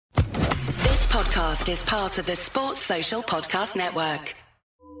podcast is part of the Sports Social Podcast Network.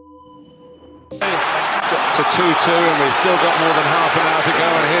 It's got to 2-2 and we've still got more than half an hour to go,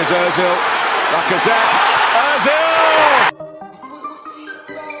 and here's Ozil. Lacazette. Ozil!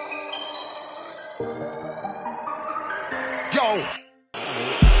 Yo!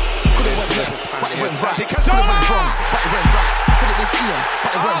 Could it went left, but it went right. Could it went wrong, but it went right. Said it was Ian,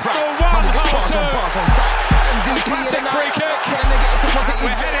 but it went right. Man, we get bars on sight. MVP in the night. Tell a negative to positive.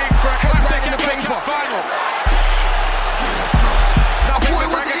 We're heading for a classic in the FA paper. Cup final. I thought it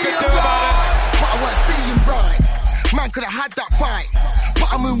was Ian right, but I weren't seeing right. Man could have had that fight,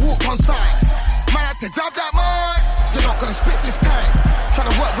 but I moonwalked on sight. Man had to grab that mic. You're not gonna spit this time. Trying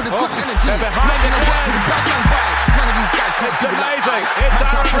to work with a good energy. Man gonna work with a bad man vibe. None of these guys can't do it like amazing. I. It's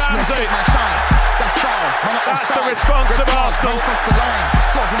Man Aaron can't push me and Ramsey. take my shine. That's foul. Man are That's offside. the response of Arsenal. Man crossed the line.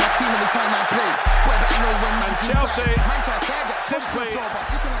 Score for my team anytime I play. Where better know when man's Chelsea inside. Man can't say I get pushed simply from the floor, but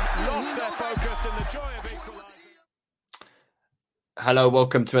you can ask Ian, lost he their knows I focus in the joy of equalising. Hello,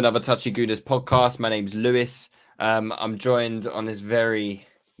 welcome to another Touchy Gooners podcast. My name's Lewis. I'm joined on this very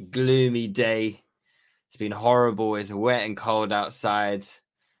gloomy day. It's been horrible. It's wet and cold outside.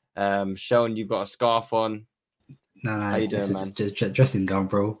 Sean, you've got a scarf on. No, How you doing, man? just dressing gown,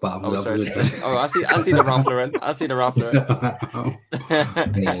 bro. But I'm Oh, sorry. good. Oh, I see the Ralph Lauren. I see the Ralph Lauren.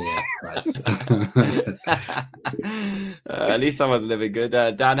 Right. At least someone's living good.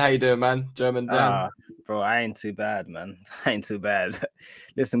 Dan, how you doing, man? German Dan. Bro, I ain't too bad, man. I ain't too bad.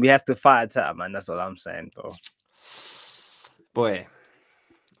 Listen, we have to fight it out, man. That's all I'm saying, bro. Boy,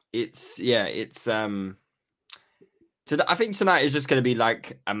 I think tonight is just going to be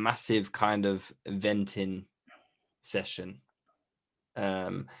like a massive kind of venting session.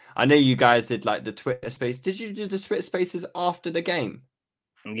 I know you guys did like the Twitter space. Did you do the Twitter spaces after the game?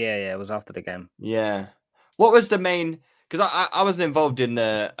 Yeah, it was after the game. Yeah. What was the main? Because I wasn't involved in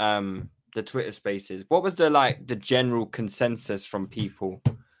the Twitter spaces. What was the general consensus from people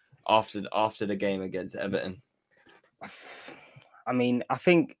after the game against Everton? I mean, I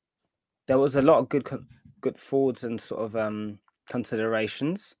think there was a lot of good thoughts and sort of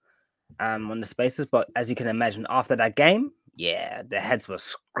considerations on the spaces, but as you can imagine, after that game, yeah, the heads were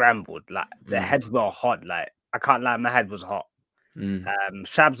scrambled. Like the heads were hot. Like I can't lie, my head was hot.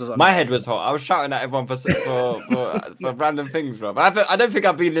 Shabs was on. My head was hot. I was shouting at everyone for random things, bro. I don't think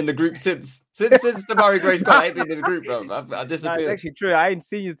I've been in the group since the Murray Grace goal. I ain't been in the group, bro. I disappeared. No, it's actually true. I ain't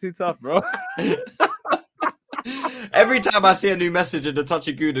seen you too tough, bro. Every time I see a new message in the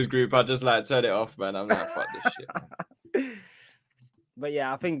Touchy Gooners group, I just like turn it off, man. I'm like, fuck this shit, man. But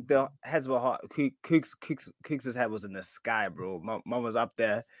yeah, I think the heads were hot. Cooks' head was in the sky, bro. Mum was up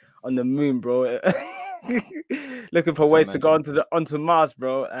there on the moon, bro, looking for ways to go onto Mars,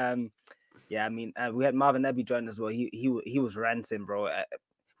 bro. Yeah, I mean, we had Marvin Eby join as well. He was ranting, bro.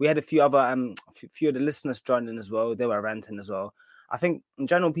 We had a few other few of the listeners joining as well. They were ranting as well. I think in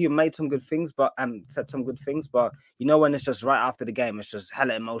general people made some good things, but said some good things. But you know, when it's just right after the game, it's just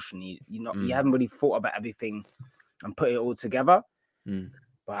hella emotion. You haven't really thought about everything and put it all together.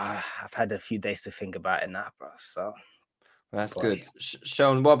 But I've had a few days to think about it now, bro. So that's good.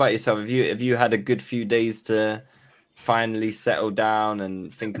 Sean, what about yourself? Have you had a good few days to finally settle down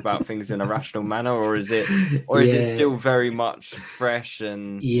and think about things in a rational manner, or is it still very much fresh?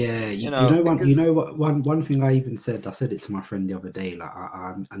 And you know what? One thing I even said, I said it to my friend the other day. Like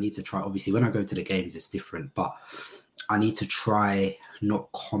I need to try. Obviously, when I go to the games, it's different, but I need to try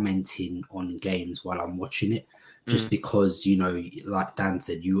not commenting on games while I'm watching it. Just because, you know, like Dan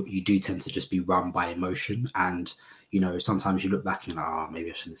said, you do tend to just be run by emotion. And, you know, sometimes you look back and you're like, oh,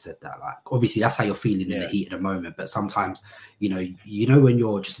 maybe I shouldn't have said that. Like, obviously, that's how you're feeling in the heat of the moment. But sometimes, you know, when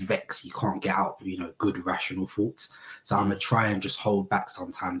you're just vexed, you can't get out, you know, good rational thoughts. So I'm going to try and just hold back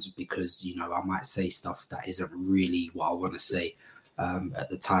sometimes because, you know, I might say stuff that isn't really what I want to say at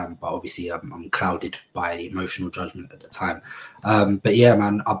the time. But obviously, I'm clouded by the emotional judgment at the time. But yeah,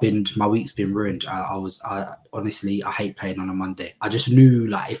 man, my week's been ruined. Honestly, I hate playing on a Monday. I just knew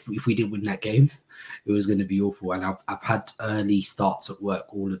like if we didn't win that game, it was going to be awful. And I've had early starts at work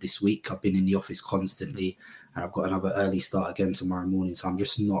all of this week. I've been in the office constantly, and I've got another early start again tomorrow morning. So I'm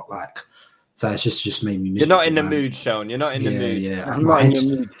just not like. So it's just made me miserable. You're not in the mood, Sean. You're not in the mood. Yeah, I'm not in your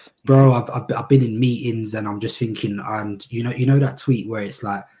mood, bro. I've been in meetings and I'm just thinking, and you know that tweet where it's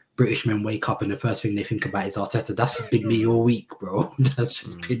like British men wake up and the first thing they think about is Arteta. That's been me all week, bro. That's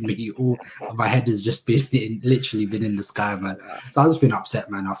just been me all. My head has just literally been in the sky, man. So I've just been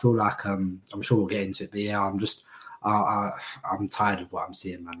upset, man. I feel like I'm sure we'll get into it, but yeah, I'm tired of what I'm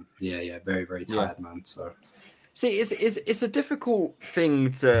seeing, man. Yeah, very very tired, man. So see, it's a difficult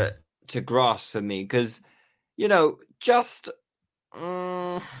thing to grasp for me because, you know, just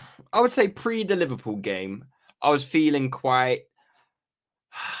I would say pre the Liverpool game, I was feeling quite,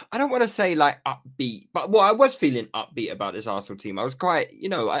 I don't want to say like upbeat, but I was feeling upbeat about this Arsenal team. I was quite,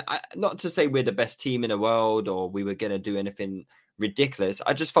 I not to say we're the best team in the world or we were going to do anything ridiculous.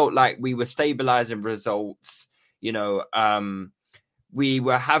 I just felt like we were stabilizing results. We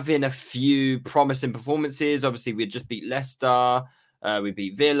were having a few promising performances. Obviously, we had just beat Leicester. We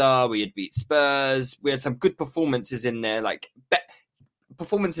beat Villa. We had beat Spurs. We had some good performances in there, like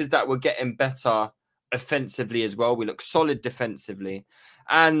performances that were getting better offensively as well. We looked solid defensively.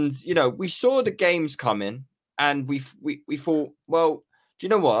 And, we saw the games coming and we thought, well, do you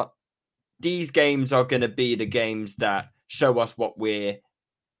know what? These games are going to be the games that show us what we're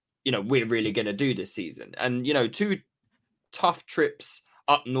really going to do this season. And, 2 tough trips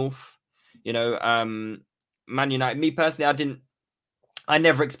up north, Man United. Me personally, I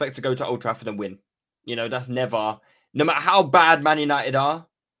never expect to go to Old Trafford and win. That's never, no matter how bad Man United are,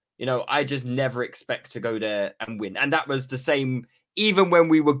 I just never expect to go there and win. And that was the same even when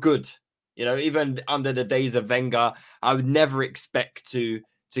we were good, even under the days of Wenger, I would never expect to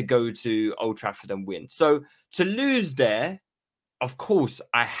go to Old Trafford and win. So to lose there, of course,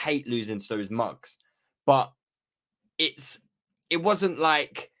 I hate losing to those mugs, but it wasn't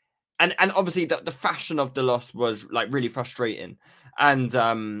like, and obviously the fashion of the loss was like really frustrating. And,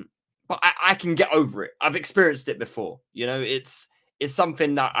 but I can get over it. I've experienced it before, it's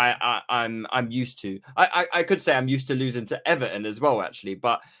something that I'm used to. I could say I'm used to losing to Everton as well, actually.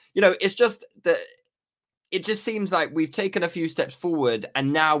 But, it's just that it just seems like we've taken a few steps forward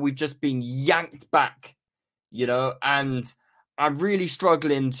and now we've just been yanked back, and I'm really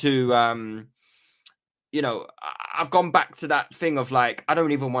struggling to, I've gone back to that thing of like, I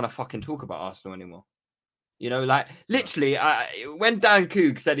don't even want to fucking talk about Arsenal anymore. Like literally, when Dan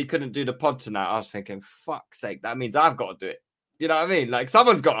Coog said he couldn't do the pod tonight, I was thinking, fuck's sake, that means I've got to do it. You know what I mean? Like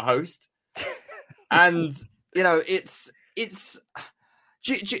someone's got to host. And, it's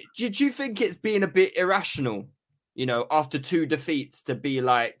do you think it's being a bit irrational, after 2 defeats to be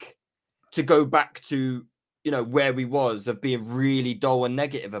like, to go back to, where we was of being really dull and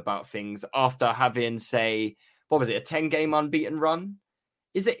negative about things after having, say, what was it, a 10-game unbeaten run?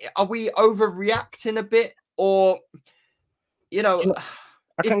 Are we overreacting a bit or,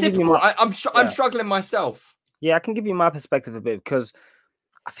 it's difficult. I'm struggling myself. Yeah, I can give you my perspective a bit because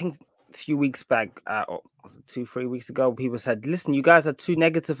I think a few weeks back, or was it 2-3 weeks ago, people said, listen, you guys are too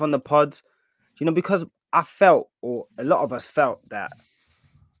negative on the pod. Because I felt, or a lot of us felt, that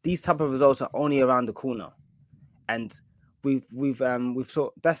these type of results are only around the corner. And we've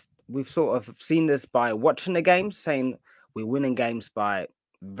sort of seen this by watching the games, saying we're winning games by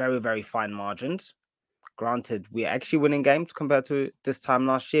very, very fine margins. Granted, we're actually winning games compared to this time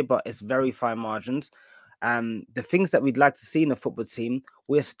last year, but it's very fine margins. The things that we'd like to see in a football team,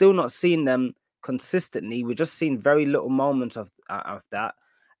 we're still not seeing them consistently. We're just seeing very little moments of that,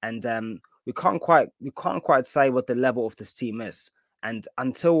 and we can't quite say what the level of this team is. And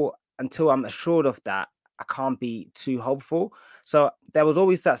until I'm assured of that, I can't be too hopeful. So there was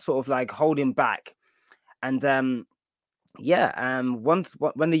always that sort of like holding back. And once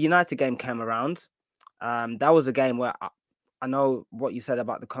when the United game came around, that was a game where I know what you said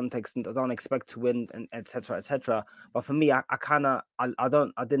about the context and I don't expect to win, and etc. etc. But for me, I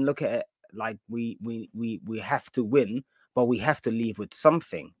didn't look at it like we have to win, but we have to leave with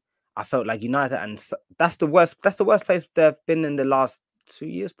something. I felt like United, and that's the worst place they've been in the last 2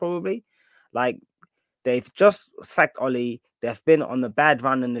 years, probably. Like, they've just sacked Oli. They've been on a bad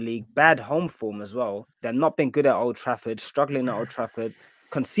run in the league, bad home form as well. They've not been good at Old Trafford, struggling at Old Trafford,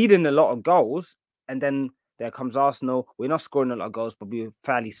 conceding a lot of goals. And then there comes Arsenal. We're not scoring a lot of goals, but we're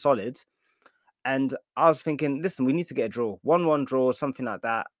fairly solid. And I was thinking, listen, we need to get a draw. 1-1 draw, something like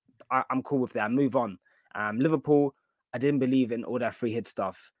that. I'm cool with that. Move on. Liverpool, I didn't believe in all that free hit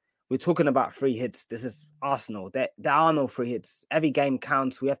stuff. We're talking about free hits. This is Arsenal. There are no free hits. Every game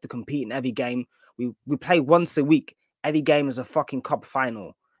counts. We have to compete in every game. We play once a week. Every game is a fucking cup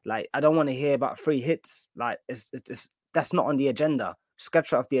final. Like, I don't want to hear about free hits. Like, it's that's not on the agenda.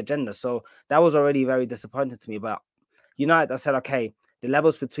 Sketch off the agenda. So that was already very disappointing to me. But United, I said, okay, the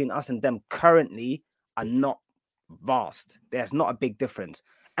levels between us and them currently are not vast. There's not a big difference.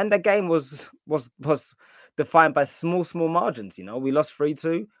 And the game was defined by small margins. We lost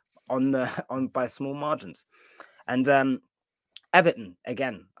 3-2 by small margins. And Everton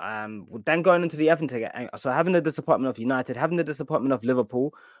again. Then going into the Everton again. So having the disappointment of United, having the disappointment of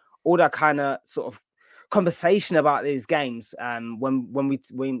Liverpool, all that kind of sort of conversation about these games. When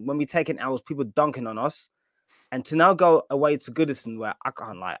we taking L's, people dunking on us, and to now go away to Goodison, where I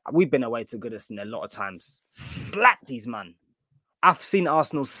can't lie, we've been away to Goodison a lot of times. Slap these man I've seen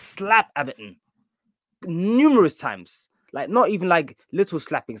Arsenal slap Everton numerous times. Like, not even like little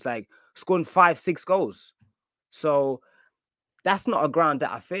slappings, like scoring 5-6 goals. So that's not a ground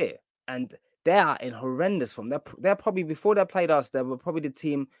that I fear. And they are in horrendous form. They're probably, before they played us, they were probably the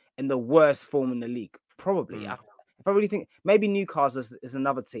team in the worst form in the league. Probably. If I really think, maybe Newcastle is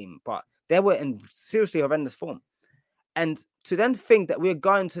another team, but they were in seriously horrendous form. And to then think that we're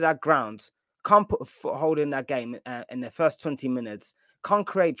going to that ground, can't put a foothold in that game in the first 20 minutes, can't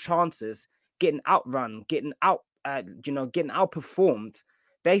create chances, getting outrun, getting outperformed.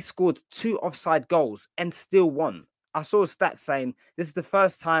 They scored 2 offside goals and still won. I saw a stat saying this is the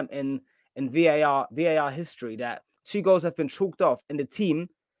first time in VAR history that 2 goals have been chalked off, and the team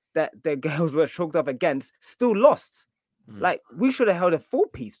that the goals were chalked off against still lost. Like, we should have held a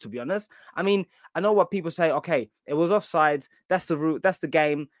 4-piece, to be honest. I mean, I know what people say. Okay, it was offside. That's the rule. That's the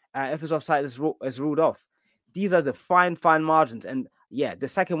game. If it's offside, it's ruled off. These are the fine margins. And yeah, the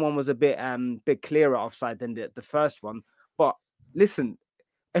second one was a bit clearer offside than the first one. But listen,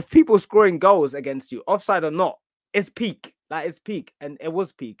 if people scoring goals against you, offside or not, it's peak. Like, it's peak, and it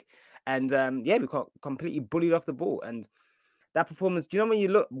was peak. And we got completely bullied off the ball. And that performance. Do you know when you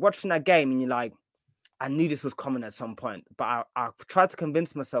look watching that game and you're like, I knew this was coming at some point, but I tried to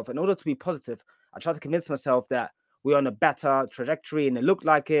convince myself, in order to be positive, I tried to convince myself that we're on a better trajectory and it looked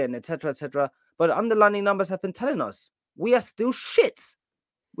like it, and etc. etc. But the underlying numbers have been telling us we are still shit.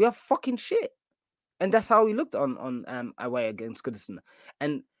 We are fucking shit, and that's how we looked on away against Goodison.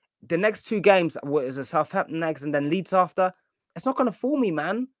 And the next 2 games is a Southampton next, and then Leeds after. It's not gonna fool me,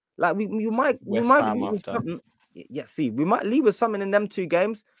 man. Like, we might leave with something. Yeah, see, we might leave with something in them 2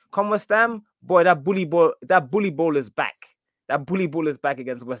 games. Come West Ham, boy, that bully ball is back. That bully ball is back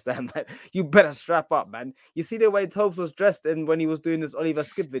against West Ham, man. You better strap up, man. You see the way Tobes was dressed in when he was doing this Oliver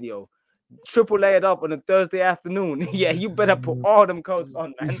Skip video, triple layered up on a Thursday afternoon. Yeah, you better put all them coats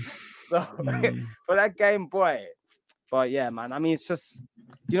on, man. So for that game, boy. But yeah, man. I mean, it's just,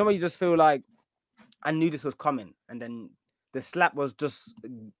 you know when you just feel like, I knew this was coming, and then the slap was just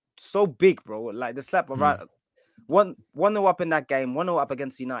so big, bro. Like, the slap was right. 1-0 up in that game, 1-0 up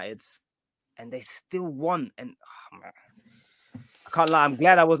against United, and they still won. And man, I can't lie, I'm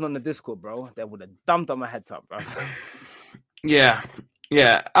glad I wasn't on the Discord, bro. They would have dumped on my head top, bro. Yeah.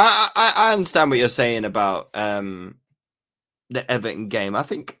 I understand what you're saying about the Everton game. I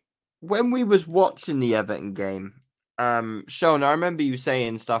think when we was watching the Everton game, Sean, I remember you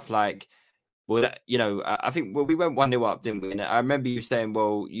saying stuff like, well, I think we went 1-0 up, didn't we? And I remember you saying,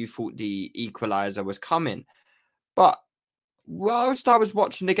 well, you thought the equaliser was coming. But whilst I was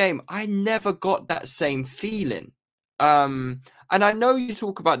watching the game, I never got that same feeling. And I know you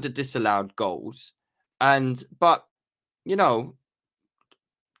talk about the disallowed goals, but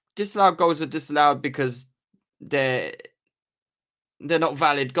disallowed goals are disallowed because they're not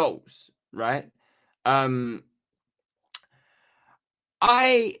valid goals, right?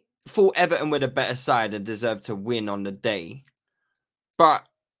 I thought Everton were the better side and deserved to win on the day, but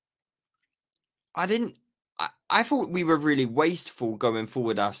I thought we were really wasteful going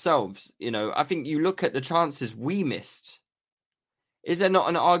forward ourselves. I think you look at the chances we missed. Is there not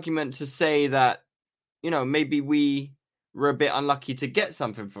an argument to say that, maybe we were a bit unlucky to get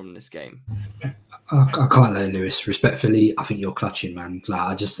something from this game? I can't lie, Lewis. Respectfully, I think you're clutching, man.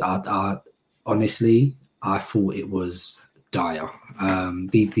 Like, I honestly, I thought it was dire.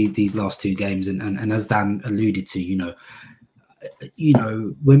 These last 2 games, and as Dan alluded to,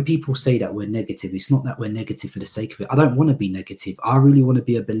 when people say that we're negative, it's not that we're negative for the sake of it. I don't want to be negative. I really want to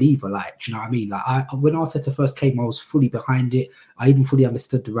be a believer. Like, do you know what I mean? Like, when Arteta first came, I was fully behind it. I even fully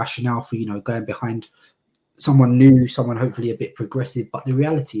understood the rationale for, going behind someone new, someone hopefully a bit progressive. But the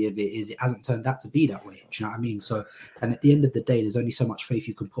reality of it is it hasn't turned out to be that way. Do you know what I mean? So, and at the end of the day, there's only so much faith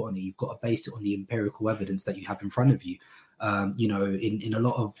you can put on it. You've got to base it on the empirical evidence that you have in front of you. In a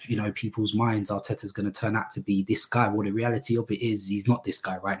lot of, people's minds, Arteta's going to turn out to be this guy. Well, the reality of it is he's not this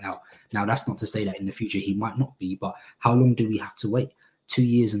guy right now. Now, that's not to say that in the future he might not be, but how long do we have to wait? 2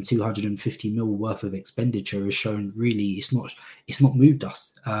 years and 250 mil worth of expenditure has shown really it's not moved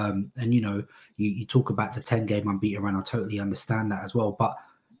us. You talk about the 10 game unbeaten run. I totally understand that as well. But,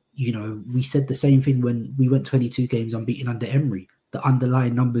 we said the same thing when we went 22 games unbeaten under Emery. The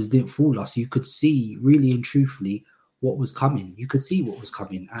underlying numbers didn't fool us. You could see really and truthfully what was coming. You could see what was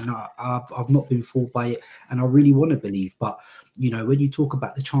coming, and I've not been fooled by it, and I really want to believe. But when you talk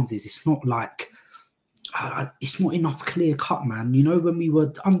about the chances, it's not like it's not enough clear cut, man. When we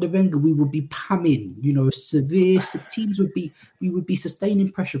were under Wenger, we would be pamming. Severe teams we would be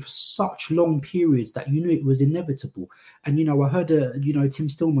sustaining pressure for such long periods that it was inevitable. And I heard Tim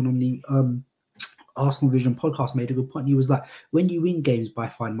Stillman Arsenal Vision podcast made a good point. He was like, when you win games by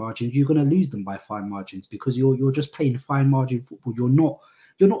fine margins, you're going to lose them by fine margins because you're just playing fine margin football. You're not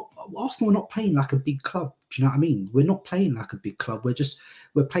Arsenal are not playing like a big club. Do you know what I mean? We're not playing like a big club.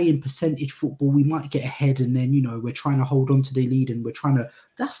 We're playing percentage football. We might get ahead and then, we're trying to hold on to the lead and we're trying to,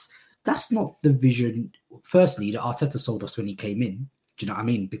 that's not the vision. Firstly, that Arteta sold us when he came in. Do you know what I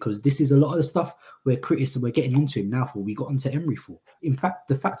mean? Because this is a lot of the stuff we're getting onto him now for. We got onto Emery for. In fact,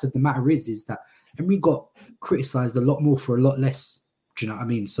 the fact of the matter is that Emery got criticised a lot more for a lot less. Do you know what I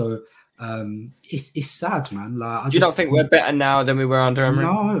mean? So it's sad, man. Like, Do you not think we're better now than we were under Emery?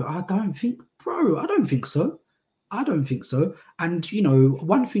 No, I don't think, bro. I don't think so. And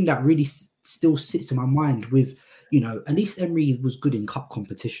one thing that really still sits in my mind with, at least Emery was good in cup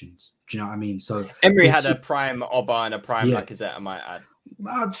competitions. Do you know what I mean? So Emery had a prime Oba and a prime Lacazette, I might add.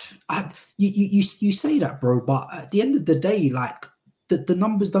 You say that, bro, but at the end of the day, like the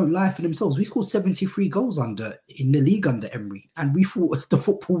numbers don't lie for themselves. We scored 73 goals in the league under Emery, and we thought the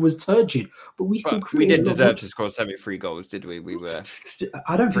football was turgid, but we still we didn't deserve to score 73 goals, did we? We were.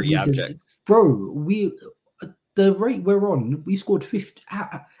 I don't think we deserve, bro. The rate we're on, we scored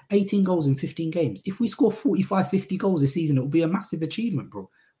 18 goals in 15 games. If we score 45, 50 goals this season, it will be a massive achievement, bro.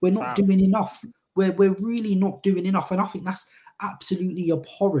 We're not doing enough. We're really not doing enough. And I think that's absolutely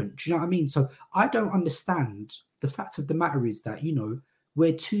abhorrent. Do you know what I mean? So I don't understand. The fact of the matter is that,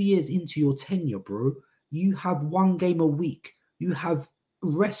 we're 2 years into your tenure, bro. You have one game a week. You have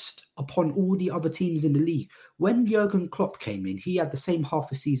rest upon all the other teams in the league. When Jurgen Klopp came in, he had the same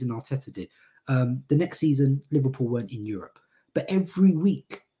half a season Arteta did. The next season, Liverpool weren't in Europe. But every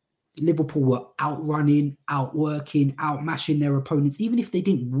week, Liverpool were outrunning, outworking, outmashing their opponents, even if they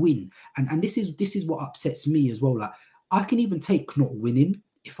didn't win. And this is what upsets me as well. Like, I can even take not winning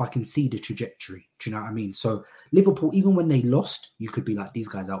if I can see the trajectory. Do you know what I mean? So Liverpool, even when they lost, you could be like, these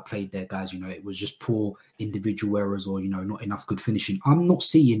guys outplayed their guys. It was just poor individual errors or, not enough good finishing. I'm not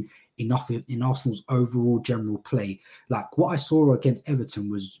seeing enough in Arsenal's overall general play. Like, what I saw against Everton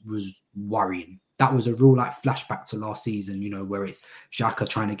was worrying. That was a real flashback to last season, where it's Xhaka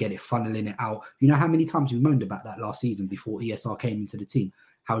trying to get it, funneling it out. You know how many times we moaned about that last season before ESR came into the team?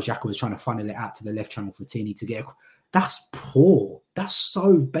 How Xhaka was trying to funnel it out to the left channel for Tierney to get. That's poor. That's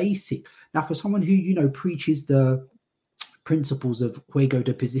so basic. Now, for someone who, preaches the principles of juego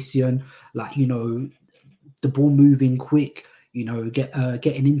de posición, the ball moving quick,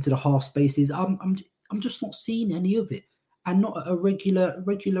 getting into the half spaces, I'm just not seeing any of it. And not at a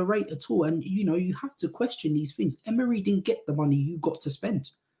regular rate at all. And, you have to question these things. Emery didn't get the money you got to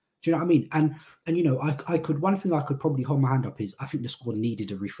spend. Do you know what I mean? And one thing I could probably hold my hand up is I think the squad needed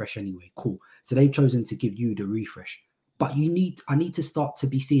a refresh anyway. Cool. So they've chosen to give you the refresh. But I need to start to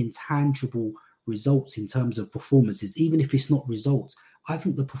be seeing tangible results in terms of performances, even if it's not results. I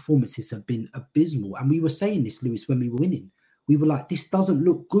think the performances have been abysmal. And we were saying this, Lewis, when we were winning. We were like, this doesn't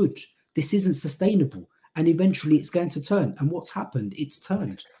look good. This isn't sustainable. And eventually it's going to turn. And what's happened? It's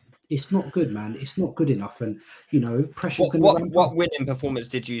turned. It's not good, man. It's not good enough. And, pressure's going to ramp up. What winning performance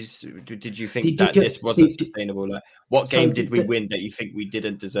did you think this wasn't sustainable? Like, what game did we win that you think we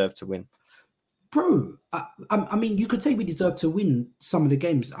didn't deserve to win? Bro, I mean, you could say we deserved to win some of the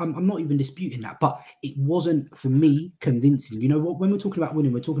games. I'm not even disputing that. But it wasn't, for me, convincing. You know what? When we're talking about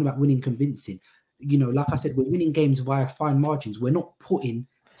winning, we're talking about winning convincing. Like I said, we're winning games via fine margins. We're not putting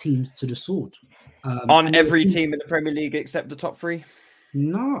teams to the sword. On every team in the Premier League except the top three?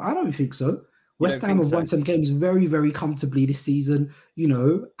 No, I don't think so. West Ham have won some games very, very comfortably this season,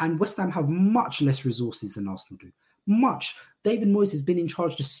 and West Ham have much less resources than Arsenal do. Much. David Moyes has been in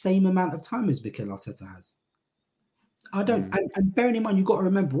charge the same amount of time as Mikel Arteta has. And bearing in mind, you've got to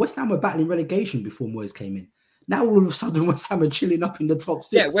remember, West Ham were battling relegation before Moyes came in. Now all of a sudden, West Ham are chilling up in the top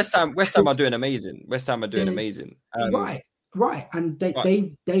six. Yeah, West Ham are doing amazing. Amazing. Right, and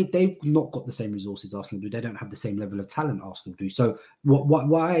they've not got the same resources Arsenal do. They don't have the same level of talent Arsenal do. So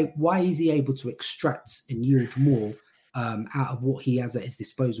why is he able to extract and yield more out of what he has at his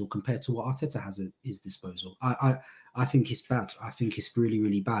disposal compared to what Arteta has at his disposal? I think it's bad. I think it's really,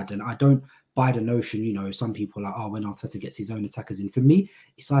 really bad. And I don't buy the notion, some people are like, when Arteta gets his own attackers in. For me,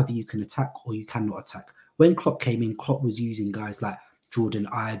 it's either you can attack or you cannot attack. When Klopp came in, Klopp was using guys like Jordan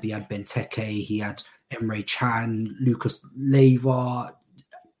Ibe, he had Benteke, he had Emre Can, Lucas Leiva,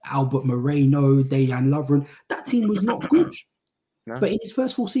 Albert Moreno, Dejan Lovren. That team was not good. No. But in his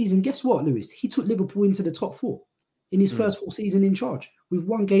first full season, guess what, Lewis? He took Liverpool into the top four in his first full season in charge with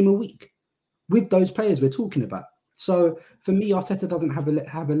one game a week with those players we're talking about. So for me, Arteta doesn't have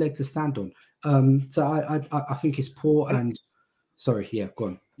a leg to stand on. So I think it's poor. And sorry, yeah, go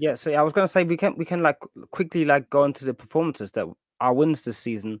on. Yeah, so I was going to say we can quickly go into the performances that our wins this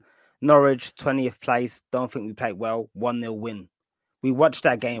season. Norwich, 20th place. Don't think we played well. 1-0 win. We watched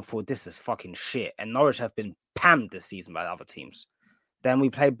that game for this is fucking shit. And Norwich have been pammed this season by the other teams. Then we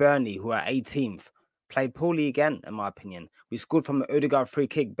played Burnley, who are 18th. Played poorly again, in my opinion. We scored from an Odegaard free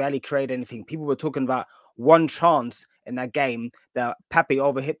kick, barely created anything. People were talking about one chance in that game that Pape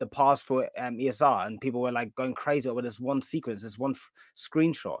overhit the pass for ESR, and people were like going crazy over this one sequence, this one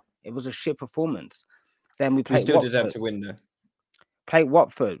screenshot. It was a shit performance. Then we played. We still deserve to win, though. Played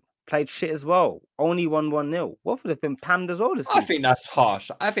Watford, played shit as well. Only won 1-0. Watford have been pammed as well this season. I think that's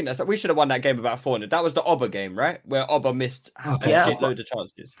harsh. I think we should have won that game about 4-0. That was the Oba game, right? Where Oba missed a load of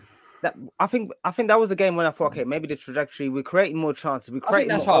chances. I think that was a game when I thought, okay, maybe the trajectory, we're creating more chances. We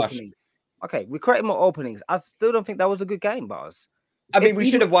created more openings. Okay, we created more openings. I still don't think that was a good game, Bars. I mean, we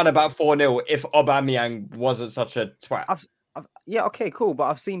should have won about 4-0 if Aubameyang wasn't such a twat. Yeah, okay, cool. But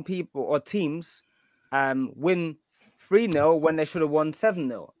I've seen people or teams win 3-0 when they should have won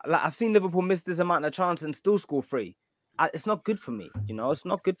 7-0. Like, I've seen Liverpool miss this amount of chances and still score 3. It's not good for me, it's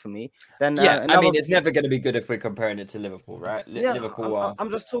not good for me. Then I mean, it's never going to be good if we're comparing it to Liverpool, right? Yeah, Liverpool. I'm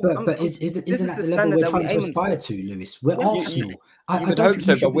just talking. But isn't that the level we're trying to aspire to, Lewis? We're Arsenal. I would hope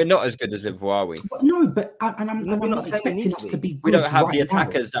so, but we're not as good as Liverpool, are we? No, but I'm not expecting us to be good. We don't have the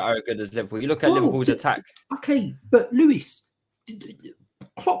attackers that are as good as Liverpool. You look at Liverpool's attack. Okay, but Lewis,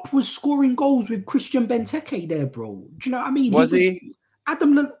 Klopp was scoring goals with Christian Benteke there, bro. Do you know what I mean? Was he?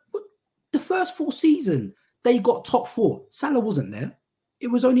 Adam, the first 4 seasons. They got top 4. Salah wasn't there. It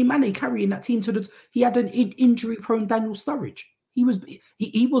was only Mane carrying that team to the. He had an injury-prone Daniel Sturridge. He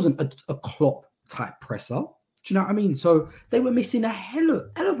wasn't a Klopp type presser. Do you know what I mean? So they were missing a hell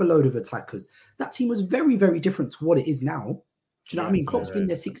of a load of attackers. That team was very, very different to what it is now. Do you know what I mean? Klopp's been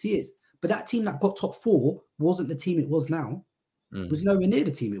there 6 years, but that team that got top 4 wasn't the team it was now. It was nowhere near the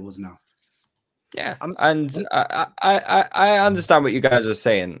team it was now. Yeah, and I understand what you guys are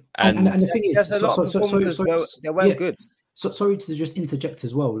saying, and the thing is, they weren't good. So sorry to just interject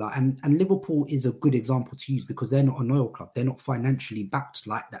as well. Like, and Liverpool is a good example to use because they're not an oil club. They're not financially backed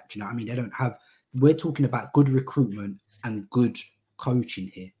like that. Do you know what I mean? They don't have. We're talking about good recruitment and good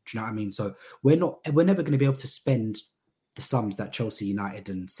coaching here. Do you know what I mean? So we're never going to be able to spend the sums that Chelsea, United,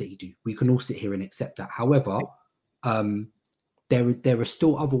 and City do. We can all sit here and accept that. However, there are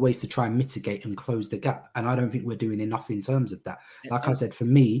still other ways to try and mitigate and close the gap. And I don't think we're doing enough in terms of that. Like I said, for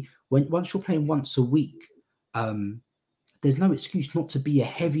me, once you're playing once a week, there's no excuse not to be a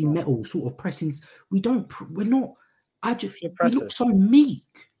heavy metal sort of pressing. We look so meek.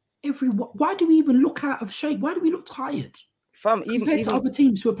 Why do we even look out of shape? Why do we look tired? Compared to other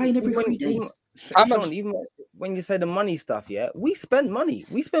teams who are playing every 3 days. Even when you say the money stuff, we spend money.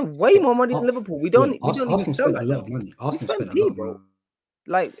 We spend way more money than Liverpool. We don't Arsenal even sell spent a lot of money. Arsenal spent a lot of money.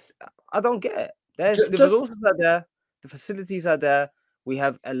 Like, I don't get it. The resources are there. The facilities are there. We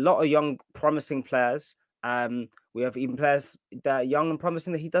have a lot of young, promising players. We have even players that are young and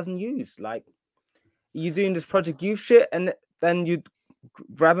promising that he doesn't use. Like, you're doing this Project Youth shit, and then you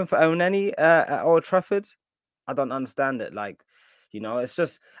grab him for Oneni at Old Trafford. I don't understand it. Like, it's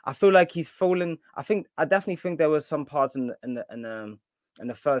just I feel like he's fallen. I definitely think there was some parts in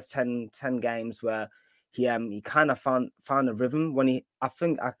the first 10 games where he kind of found a rhythm when I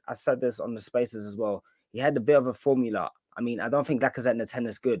think I said this on the spaces as well. He had a bit of a formula. I mean, I don't think Lacazette in the 10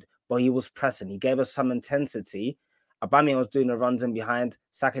 is good, but he was pressing. He gave us some intensity. Aubameyang was doing the runs in behind.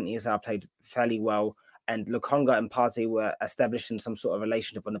 Saka and Isa played fairly well, and Lokonga and Partey were establishing some sort of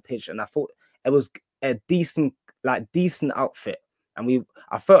relationship on the pitch. And I thought it was a decent outfit. And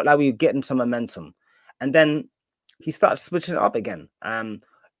I felt like we were getting some momentum. And then he started switching it up again.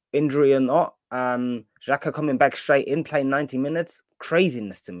 Injury or not, Xhaka coming back straight in, playing 90 minutes,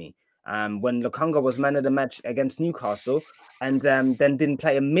 craziness to me. When Lokonga was man of the match against Newcastle, and then didn't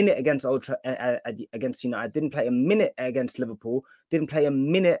play a minute against United, didn't play a minute against Liverpool, didn't play a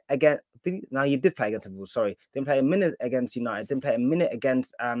minute against. You did play against Liverpool. Sorry, didn't play a minute against United, didn't play a minute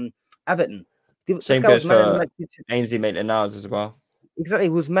against Everton. Same goes for Ainsley Maitland-Niles as well. Exactly,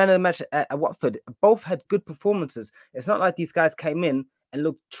 who was man of the match at Watford. Both had good performances. It's not like these guys came in and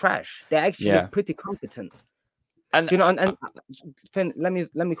looked trash. They actually look pretty competent. And Finn, let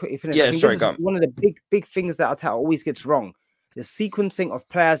me quickly finish. Yeah, sorry, go on. One of the big things that Arteta always gets wrong: the sequencing of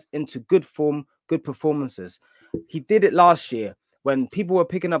players into good form, good performances. He did it last year when people were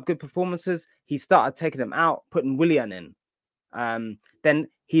picking up good performances. He started taking them out, putting Willian in. Then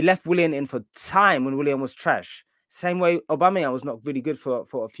he left Willian in for time when Willian was trash. Same way Aubameyang was not really good for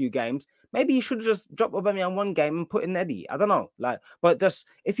a few games. Maybe you should have just dropped Aubameyang one game and put in Eddie. I don't know. But just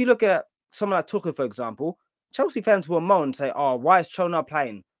if you look at someone like Tuchel, for example, Chelsea fans will moan and say, "Oh, why is Cho not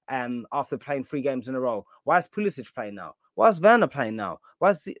playing? After playing 3 games in a row, why is Pulisic playing now? Why is Werner playing now?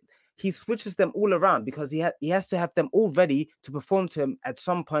 he switches them all around because he has to have them all ready to perform to him at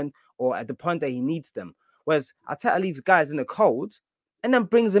some point or at the point that he needs them. Whereas Arteta leaves guys in the cold and then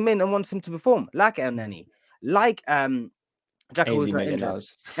brings them in and wants him to perform, like Elneny, like Jack was not injured.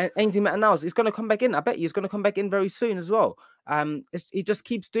 And Ainsley Maitland-Niles is going to come back in. I bet he's going to come back in very soon as well. He just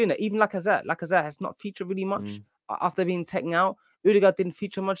keeps doing it. Even Lacazette. Lacazette has not featured really much after being taken out. Odegaard didn't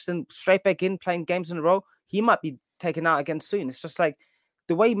feature much, then straight back in, playing games in a row. He might be taken out again soon. It's just like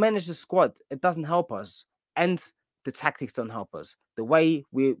the way he manages the squad, it doesn't help us. And the tactics don't help us. The way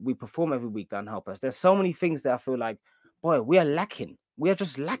we perform every week don't help us. There's so many things that I feel like, boy, we are lacking. We are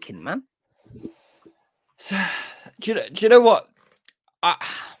just lacking, man. So, do you know what?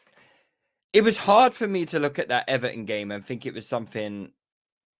 It was hard for me to look at that Everton game and think it was something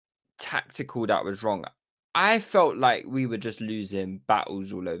tactical that was wrong. I felt like we were just losing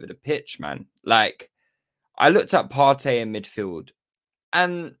battles all over the pitch, man. Like, I looked at Partey in midfield,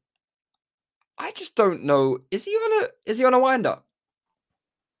 and I just don't know. Is he on a wind up?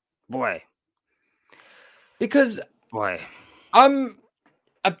 Boy. Because I'm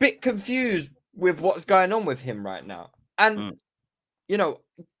a bit confused with what's going on with him right now. And, you know,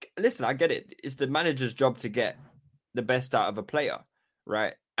 listen, I get it. It's the manager's job to get the best out of a player,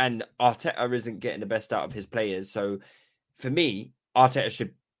 right? And Arteta isn't getting the best out of his players. So for me, Arteta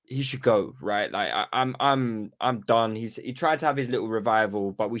should go, right? Like I'm done. He tried to have his little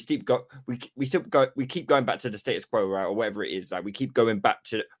revival, but we keep going back to the status quo, right? Or whatever it is. Like we keep going back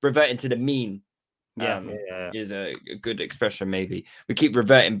to reverting to the mean. Is a good expression, maybe. We keep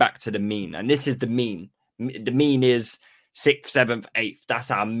reverting back to the mean, and this is the mean. The mean is 6th, 7th, 8th. That's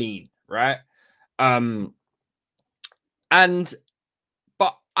our mean, right? But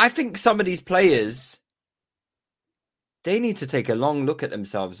I think some of these players, they need to take a long look at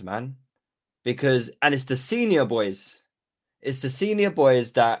themselves, man, and it's the senior boys. It's the senior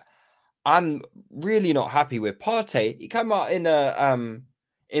boys that I'm really not happy with. Partey, he came out in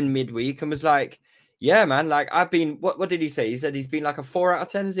midweek and was like, yeah, man, like I've been, what did he say? He said he's been like a 4 out of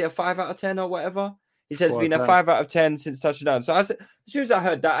 10. Is he a 5 out of 10 or whatever? He said it's been a 5 out of 10 since touchdown. So as soon as I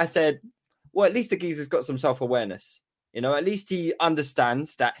heard that, I said, well, at least the geezer's got some self-awareness. You know, at least he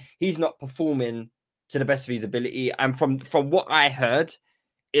understands that he's not performing to the best of his ability. And from what I heard,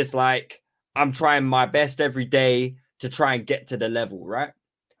 it's like, I'm trying my best every day to try and get to the level, right?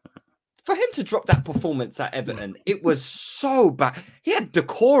 For him to drop that performance at Everton, it was so bad. He had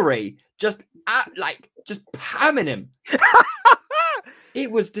Decore just pamming him.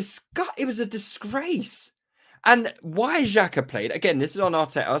 It was It was a disgrace. And why Xhaka played, again, this is on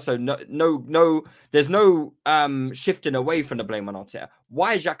Arteta, so no, there's no shifting away from the blame on Arteta.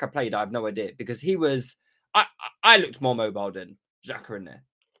 Why Xhaka played, I have no idea, because he was, I looked more mobile than Xhaka in there,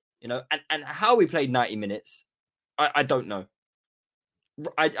 you know, and how he played 90 minutes, I don't know.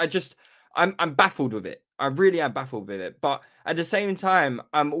 I'm baffled with it. I really am baffled with it. But at the same time,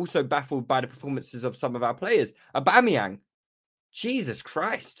 I'm also baffled by the performances of some of our players. Aubameyang, Jesus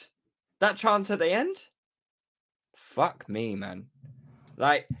Christ, that chance at the end. Fuck me, man.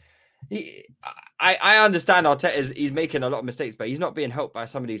 Like, I understand Arteta he's making a lot of mistakes, but he's not being helped by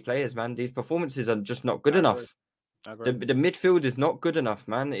some of these players, man. These performances are just not good enough. The midfield is not good enough,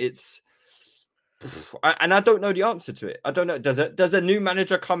 man. And I don't know the answer to it. I don't know. Does a new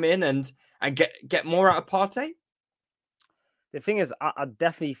manager come in and get more out of Partey? The thing is, I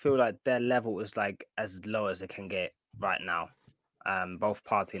definitely feel like their level is like as low as it can get right now. Both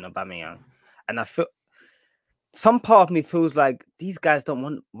Partey and Aubameyang, and I feel some part of me feels like these guys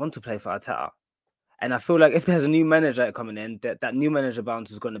don't want to play for Arteta, and I feel like if there's a new manager coming in, that new manager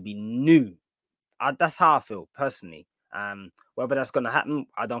bounce is going to be new. That's how I feel personally. Whether that's going to happen,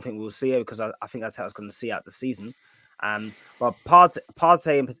 I don't think we'll see it because I think Arteta's going to see out the season. But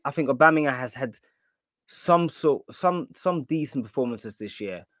Partey, I think Aubameyang has had some decent performances this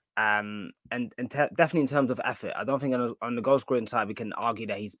year. And definitely in terms of effort, I don't think on the goal scoring side we can argue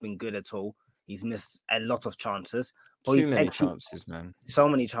that he's been good at all. He's missed a lot of chances. But Too many chances, man. So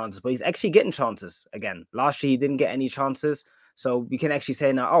many chances, but he's actually getting chances again. Last year he didn't get any chances, so we can actually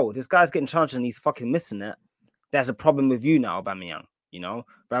say now, oh, this guy's getting chances and he's fucking missing it. There's a problem with you now, Aubameyang. You know,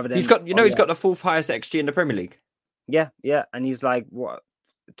 rather than he's got the 4th highest XG in the Premier League. Yeah, and he's like what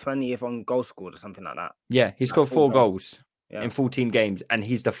 20th on goal scored or something like that. Yeah, he scored 4 goals. In 14 games, and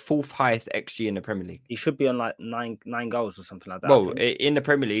he's the 4th highest XG in the Premier League. He should be on like nine goals or something like that. Well, in the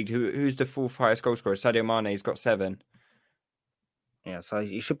Premier League, who's the 4th highest goal scorer? Sadio Mane, he's got 7. Yeah, so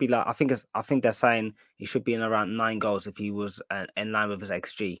he should be like I think they're saying he should be in around 9 goals if he was in line with his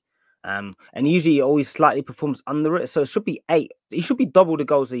XG. And usually he always slightly performs under it, so it should be 8. He should be double the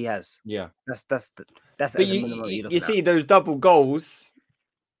goals that he has. Yeah, that's but you see those double goals.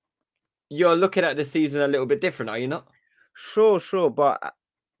 you're looking at the season a little bit different, are you not? Sure, but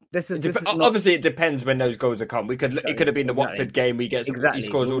this is not... obviously it depends when those goals are come. It could have been the Watford game. He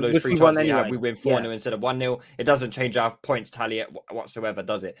scores all those 3 chances anyway. We win 4-0 instead of 1-0. It doesn't change our points tally whatsoever,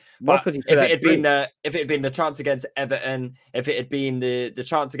 does it? But if it had been the chance against Everton, if it had been the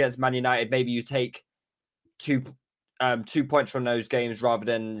chance against Man United, maybe you take 2 points from those games rather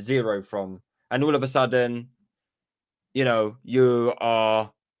than 0 from, and all of a sudden, you know, you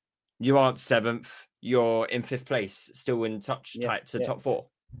aren't 7th. You're in 5th place, still in touch tight to top 4.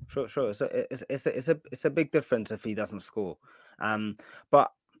 Sure. So it's a big difference if he doesn't score.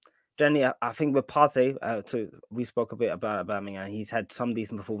 But Jenny, I think with Partey, we spoke a bit about Birmingham. He's had some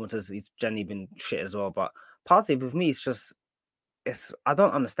decent performances. He's generally been shit as well. But Partey with me, I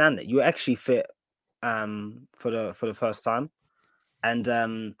don't understand it. You're actually fit for the first time,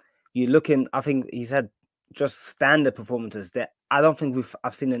 and you looking. I think he's had just standard performances that I don't think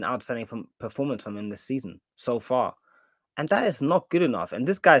I've seen an outstanding performance from him this season so far. And that is not good enough. And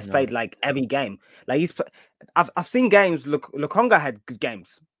this guy's played like every game. Like I've seen games. Lokonga had good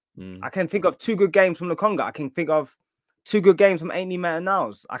games. I can think of 2 good games from Lokonga. I can think of 2 good games from Ainley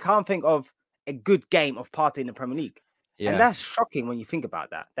Maitland-Niles. I can't think of a good game of Partey in the Premier League. Yeah. And that's shocking when you think about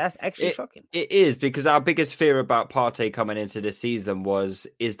that. That's actually shocking. It is, because our biggest fear about Partey coming into this season was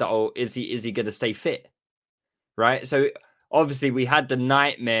is he going to stay fit, right? So obviously we had the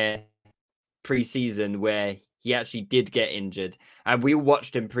nightmare pre-season where he actually did get injured, and we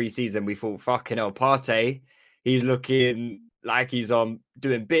watched him pre-season. We thought, fucking hell, Partey, he's looking like he's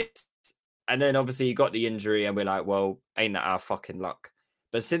doing bits. And then obviously he got the injury, and we're like, well, ain't that our fucking luck?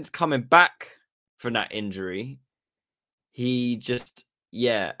 But since coming back from that injury, he just,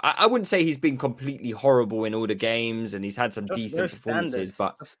 I wouldn't say he's been completely horrible in all the games, and he's had some decent performances,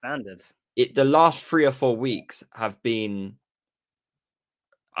 but the last 3 or 4 weeks have been,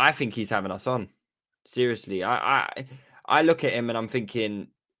 I think he's having us on. Seriously, I look at him and I'm thinking,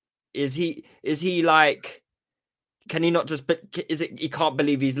 is he like, can he not just? He can't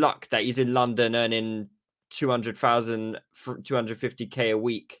believe his luck that he's in London earning 200,000, 250k a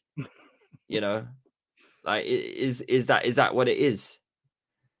week. You know, like is that what it is?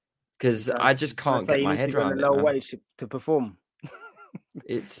 Because I just can't get my head around it. Low wage to perform.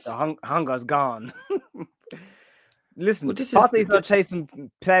 It's the hunger's gone. Listen, Partey's not chasing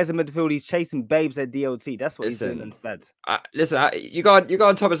players in midfield. He's chasing babes at DOT. That's what he's doing instead. You go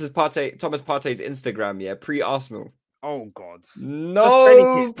on Thomas Partey's Instagram, pre-Arsenal. Oh God,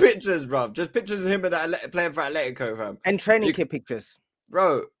 no pictures, bro. Just pictures of him playing for Atletico, fam. And training kit pictures,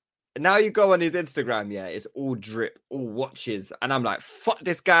 bro. Now you go on his Instagram, it's all drip, all watches, and I'm like, fuck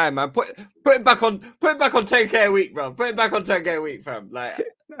this guy, man. Put him back on 10k a week, bro. Put him back on 10k a week, fam. Like,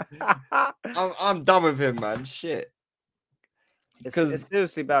 I'm done with him, man. Shit. It's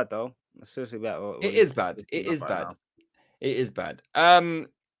seriously bad, though. It's seriously bad. It is bad. It is bad.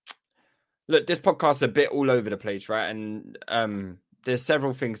 Look, this podcast's a bit all over the place, right? And there's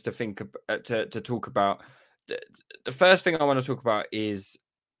several things to to talk about. The first thing I want to talk about is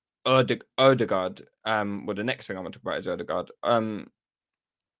Odegaard. Well, the next thing I want to talk about is Odegaard.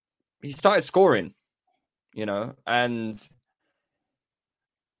 He started scoring, and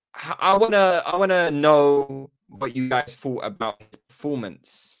I wanna know what you guys thought about his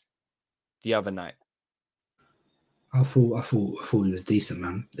performance the other night. I thought he was decent,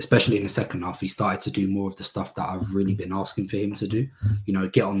 man. Especially in the second half, he started to do more of the stuff that I've really been asking for him to do.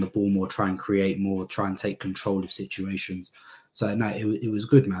 Get on the ball more, try and create more, try and take control of situations. So no, it was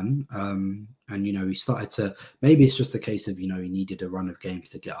good, man. And he started to. Maybe it's just a case of he needed a run of games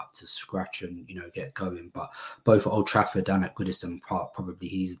to get up to scratch and get going. But both at Old Trafford and at Goodison Park, probably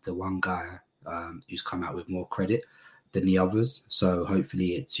he's the one guy who's come out with more credit than the others. So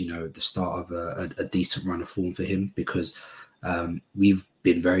hopefully it's the start of a decent run of form for him, because we've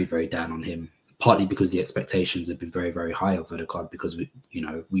been very, very down on him, partly because the expectations have been very, very high of Odegaard, because we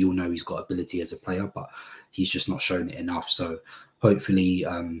all know he's got ability as a player, but he's just not shown it enough. So hopefully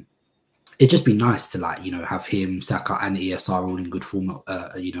it'd just be nice to have him, Saka and ESR all in good form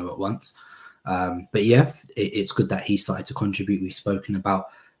at once. But yeah, it's good that he started to contribute. We've spoken about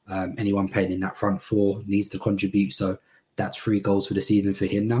anyone playing in that front 4 needs to contribute. So that's 3 goals for the season for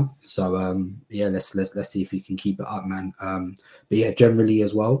him now. So let's see if we can keep it up, man. But yeah, generally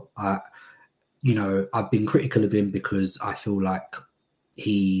as well, I've been critical of him because I feel like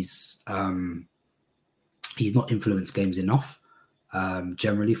he's not influenced games enough.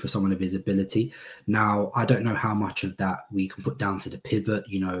 Generally for someone of his ability. Now, I don't know how much of that we can put down to the pivot.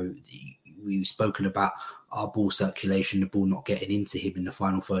 We've spoken about our ball circulation, the ball not getting into him in the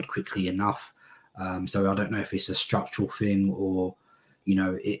final third quickly enough. So I don't know if it's a structural thing or, you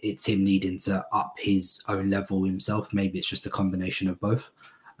know, it's him needing to up his own level himself. Maybe it's just a combination of both.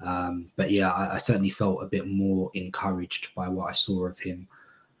 But yeah, I certainly felt a bit more encouraged by what I saw of him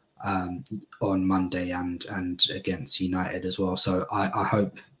on Monday and against United as well. So I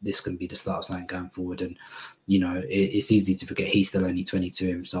hope this can be the start of something going forward. And, you know, it's easy to forget he's still only 22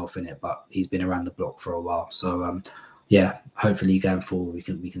 himself in it, but he's been around the block for a while. So yeah, hopefully going forward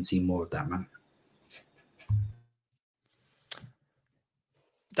we can see more of that, man.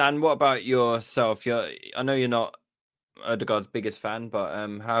 Dan, what about yourself? I know you're not Odegaard's biggest fan, but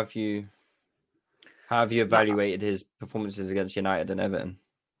how have you evaluated his performances against United and Everton?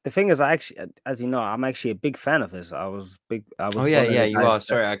 The thing is, I actually, as you know, I'm actually a big fan of his. You are.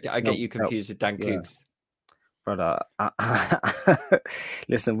 Sorry, I get you confused with Dan Coogs. Brother,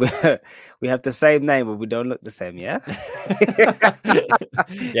 listen, we have the same name, but we don't look the same, yeah?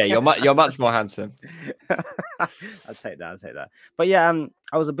 Yeah, you're much more handsome. I'll take that. But yeah,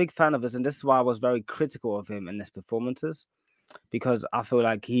 I was a big fan of his, and this is why I was very critical of him in his performances, because I feel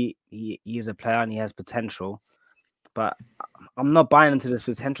like he is a player and he has potential, but I'm not buying into this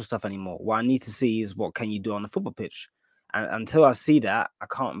potential stuff anymore. What I need to see is what can you do on the football pitch, and until I see that, I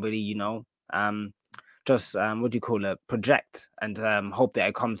can't really, project and hope that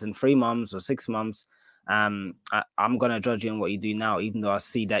it comes in 3 months or 6 months. I'm going to judge you on what you do now, even though I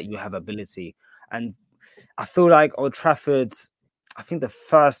see that you have ability. And I feel like Old Trafford, I think the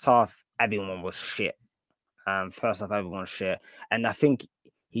first half, everyone was shit. And I think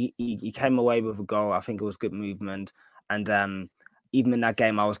he came away with a goal. I think it was good movement. And even in that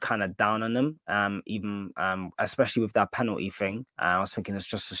game, I was kind of down on him, especially with that penalty thing. I was thinking it's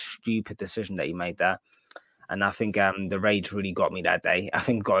just a stupid decision that he made there. And I think the rage really got me that day. I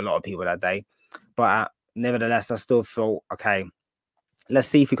think got a lot of people that day. But nevertheless, I still thought, okay, let's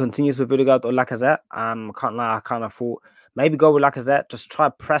see if he continues with Odegaard or Lacazette. I can't lie, I kind of thought maybe go with Lacazette, just try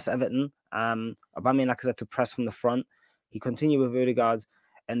press Everton. Aubameyang and Lacazette to press from the front. He continued with Odegaard.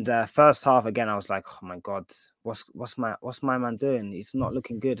 And first half, again, I was like, oh my God, what's my man doing? It's not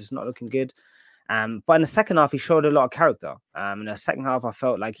looking good. But in the second half, he showed a lot of character. In the second half, I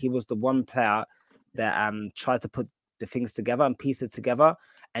felt like he was the one player that tried to put the things together and piece it together.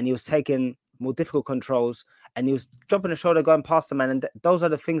 And he was taking more difficult controls and he was dropping the shoulder, going past the man. And those are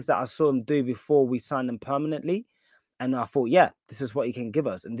the things that I saw him do before we signed him permanently. And I thought, yeah, this is what he can give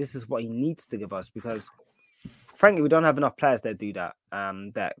us. And this is what he needs to give us, because frankly, we don't have enough players that do that,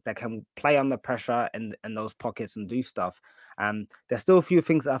 that can play under pressure in those pockets and do stuff. There's still a few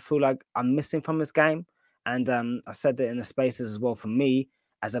things that I feel like I'm missing from this game. And I said that in the spaces as well. For me,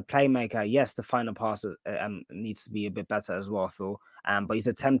 as a playmaker, yes, the final pass needs to be a bit better as well, I feel. But he's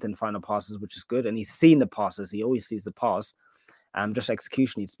attempting final passes, which is good. And he's seen the passes. He always sees the pass. Just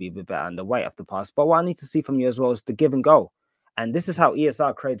execution needs to be a bit better and the weight of the pass. But what I need to see from you as well is the give and go. And this is how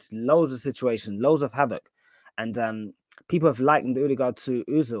ESR creates loads of situations, loads of havoc. And people have likened Odegaard to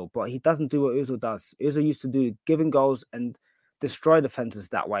Ozil, but he doesn't do what Ozil does. Ozil used to do giving goals and destroy defenses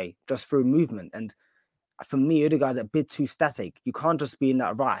that way, just through movement. And for me, Odegaard a bit too static. You can't just be in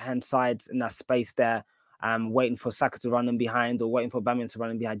that right-hand side, in that space there, waiting for Saka to run in behind or waiting for Aubameyang to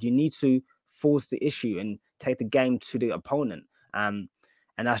run in behind. You need to force the issue and take the game to the opponent. And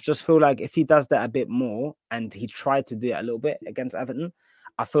I just feel like if he does that a bit more, and he tried to do it a little bit against Everton,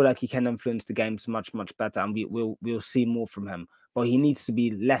 I feel like he can influence the games much, much better, and we'll see more from him. But he needs to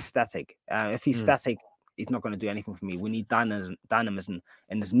be less static. If he's static, he's not going to do anything for me. We need dynamism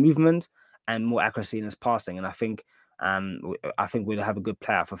in his movement and more accuracy in his passing. And I think we'll have a good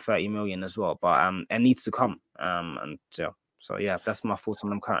player for 30 million as well. But it needs to come. So yeah, that's my thoughts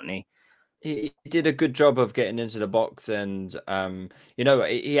on him currently. He did a good job of getting into the box, and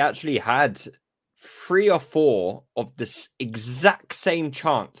he actually had 3 or 4 of this exact same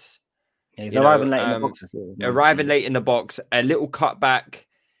chance. Yeah, he's arriving late in the box. Arriving late in the box, a little cutback.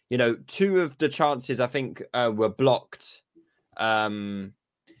 2 of the chances I think were blocked. I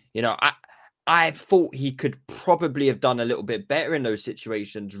thought he could probably have done a little bit better in those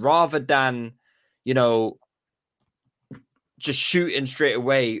situations, rather than, just shooting straight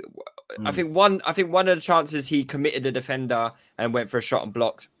away. I think one of the chances he committed a defender and went for a shot and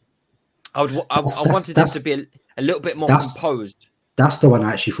blocked. I wanted him to be a little bit more composed. That's the one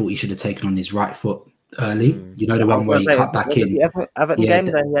I actually thought he should have taken on his right foot early. The one where he cut back in. Everton game,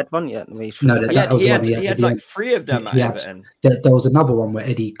 then he had one yet. He had like 3 of them at Everton. There was another one where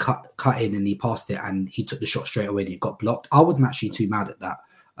Eddie cut in and he passed it and he took the shot straight away and it got blocked. I wasn't actually too mad at that.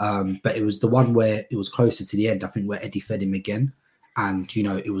 But it was the one where it was closer to the end, I think, where Eddie fed him again. And,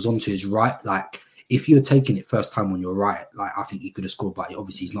 it was onto his right. Like, if you're taking it first time on your right, like I think he could have scored, but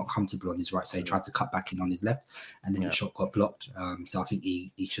obviously he's not comfortable on his right, so he tried to cut back in on his left, and then the shot got blocked. So I think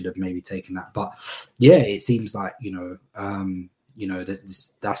he should have maybe taken that. But yeah, it seems like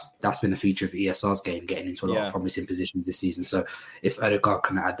that's been a feature of ESR's game, getting into a lot of promising positions this season. So if Odegaard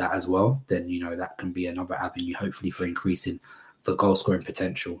can add that as well, then that can be another avenue, hopefully, for increasing the goal scoring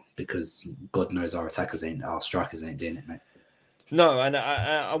potential, because God knows our strikers ain't doing it, mate. No, and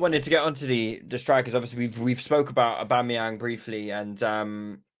I wanted to get onto the strikers. Obviously, we've spoke about Aubameyang briefly, and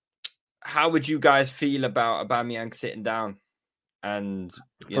how would you guys feel about Aubameyang sitting down? And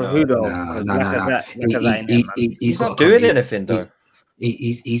He's not doing anything though.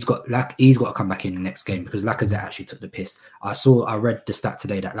 He's got to come back in the next game, because Lacazette actually took the piss. I read the stat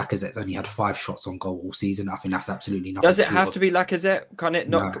today that Lacazette's only had 5 shots on goal all season. I think that's absolutely nothing. Does it have to be Lacazette? Can it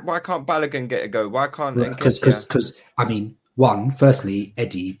not? No. Why can't Balogun get a go? Why can't? Because I mean, firstly,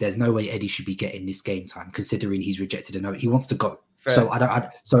 Eddie. There's no way Eddie should be getting this game time, considering he's rejected a note. He wants to go. Fair. So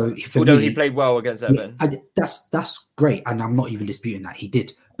although he played well against Everton, that's great, and I'm not even disputing that he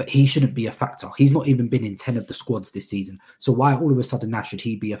did. But he shouldn't be a factor. He's not even been in 10 of the squads this season. So why all of a sudden now should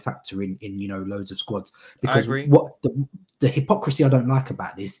he be a factor in loads of squads? Because what the hypocrisy I don't like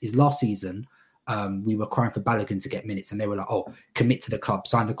about this is last season we were crying for Balogun to get minutes, and they were like, "Oh, commit to the club,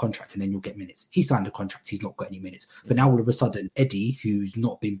 sign the contract, and then you'll get minutes." He signed the contract; he's not got any minutes. But now all of a sudden, Eddie, who's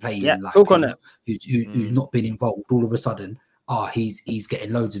not been playing, who's not been involved, all of a sudden, he's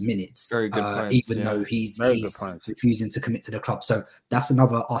getting loads of minutes, even though he's refusing to commit to the club. So that's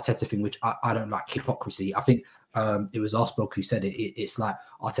another Arteta thing, which I don't like, hypocrisy. I think it was Arsblog who said it. It's like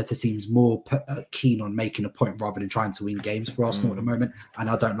Arteta seems more keen on making a point rather than trying to win games for Arsenal at the moment, and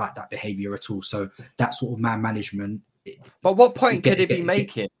I don't like that behaviour at all. So that sort of man management. But what point could he be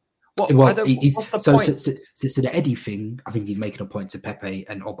making? So the Eddie thing, I think he's making a point to Pepe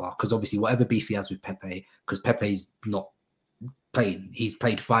and Oba, because obviously whatever beef he has with Pepe, because Pepe's not playing. He's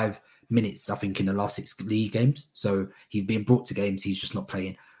played 5 minutes, I think, in the last 6 league games. So he's being brought to games. He's just not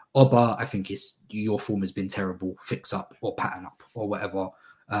playing. Oba, I think your form has been terrible. Fix up or pattern up or whatever.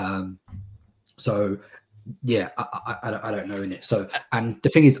 So yeah, I don't know in it. So, and the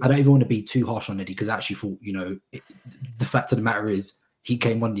thing is, I don't even want to be too harsh on Eddie, because I actually thought, the fact of the matter is he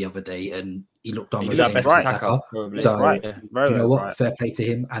came on the other day and he looked on. He was our best attacker. So fair play to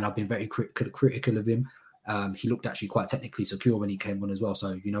him. And I've been very critical of him. He looked actually quite technically secure when he came on as well.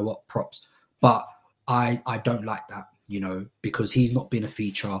 So props. But I don't like that, because he's not been a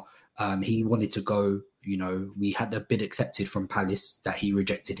feature. He wanted to go, we had a bid accepted from Palace that he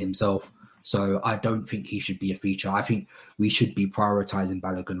rejected himself. So I don't think he should be a feature. I think we should be prioritising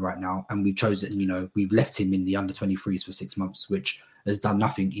Balogun right now. And we've chosen, we've left him in the under-23s for 6 months, which has done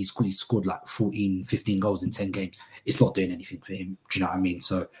nothing. He's scored like 14, 15 goals in 10 games. It's not doing anything for him. Do you know what I mean?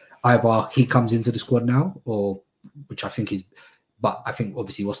 So either he comes into the squad now, which I think is, but I think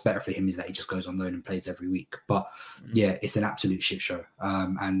obviously what's better for him is that he just goes on loan and plays every week. But yeah, it's an absolute shit show.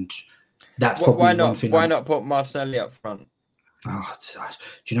 And that's probably one thing. Why not put Martinelli up front? Do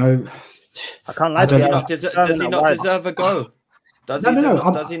you know? I can't lie to you. Does he not deserve a go? Does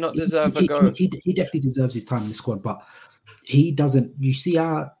he not deserve a go? He definitely deserves his time in the squad, but he doesn't. You see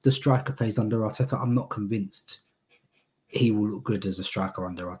how the striker plays under Arteta? I'm not convinced he will look good as a striker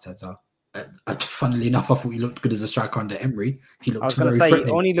under Arteta. Funnily enough, I thought he looked good as a striker under Emery. He looked. I was going to say he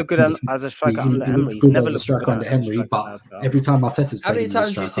only looked good as a striker under Emery. He's never looked as a striker under Emery, but every time Arteta's played, how many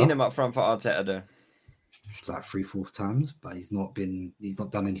times have you seen him up front for Arteta though? It's like 3-4 times, but he's not done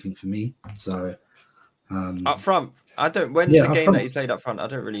anything for me. So up front, I don't. When's the game that he's played up front? I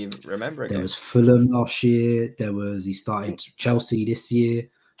don't really remember. There was Fulham last year. He started Chelsea this year.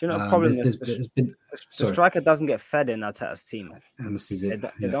 Do you know the problem is? The striker doesn't get fed in Arteta's team, and this is it.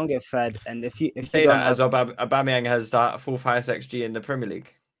 They don't get fed, and if say that as Aubameyang has that 4th highest XG in the Premier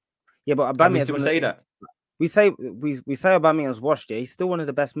League. Yeah, but Aubameyang still say that. We say Aubameyang's washed. Yeah, he's still one of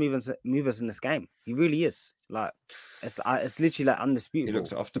the best movers in this game. He really is. Like it's literally like undisputable. He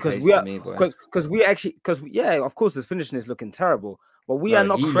looks off the pace to me, boy. Of course, his finishing is looking terrible, but we are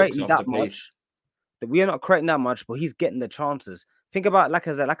not creating that much. We are not creating that much, but he's getting the chances. Think about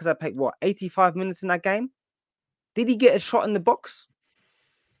Lacazette. Lacazette played 85 minutes in that game. Did he get a shot in the box?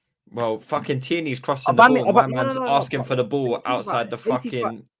 Well, fucking Tierney's crossing the ball. My man's asking for the ball outside the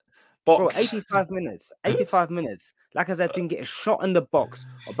fucking box. Bro, 85 minutes. Lacazette didn't get a shot in the box.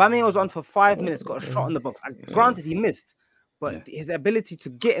 Aubameyang was on for 5 minutes, got a shot in the box. Granted, he missed, but his ability to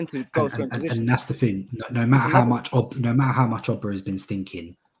get into goals and that's the thing. No matter how much Oba has been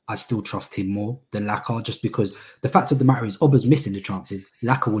stinking, I still trust him more than Laka, just because the fact of the matter is Oba's missing the chances.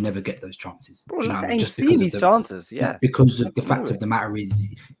 Laka will never get those chances. Bro, just because of these chances, because of the fact of the matter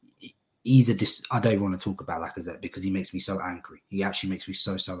is I don't even want to talk about Lacazette because he makes me so angry. He actually makes me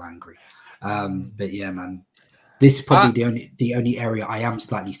so angry. But yeah, man, this is probably the only area I am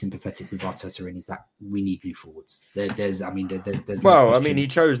slightly sympathetic with Arteta in is that we need new forwards. There's well, I mean, he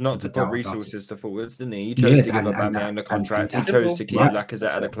chose not to put resources to forwards, didn't he? He chose to give Aubameyang the contract. He chose to keep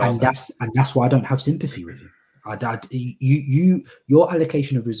Lacazette at the club, and that's why I don't have sympathy with him. Your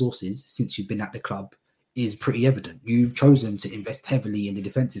allocation of resources since you've been at the club is pretty evident. You've chosen to invest heavily in the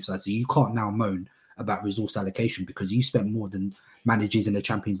defensive side, so you can't now moan about resource allocation because you spent more than managers in the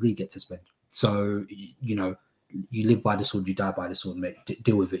Champions League get to spend. So, you know, you live by the sword, you die by the sword, mate.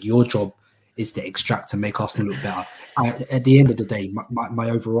 Deal with it. Your job is to extract and make Arsenal look better. At the end of the day, my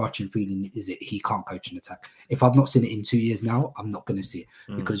overarching feeling is that he can't coach an attack. If I've not seen it in 2 years now, I'm not going to see it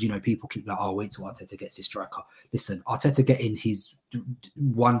because, you know, people keep like, oh, wait till Arteta gets his striker. Listen, Arteta getting his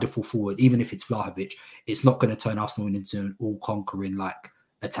wonderful forward, even if it's Vlahovic, it's not going to turn Arsenal into an all-conquering, like,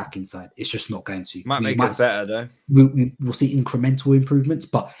 attacking side. It's just not going to. Might make us better, though. We'll see incremental improvements,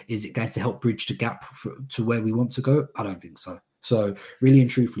 but is it going to help bridge the gap to where we want to go? I don't think so. So really and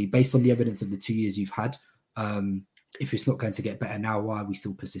truthfully, based on the evidence of the 2 years you've had, if it's not going to get better now, why are we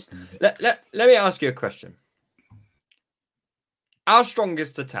still persisting with it? Let me ask you a question. Our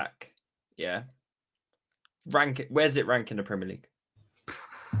strongest attack, where's it rank in the Premier League?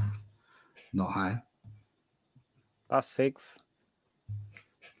 Not high. That's sixth.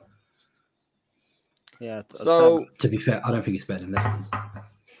 Yeah. So to be fair, I don't think it's better than Leicester's.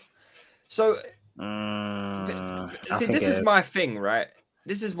 So see, this is my thing, right?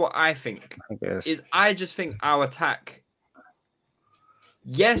 This is what I think. I just think our attack,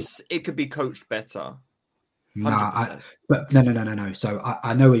 yes, it could be coached better. 100%. But no. So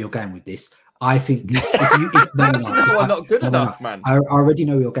I know where you're going with this. I think not good enough, man. I already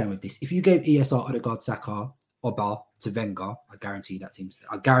know where you're going with this. If you gave ESR, Odegaard, Saka, Oba to Wenger, I guarantee you.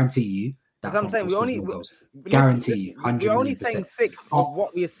 That's what I'm saying. We're only saying 6 of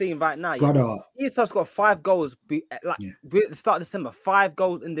what we are seeing right now. Brother, ESR's got 5 goals. At the start of December, 5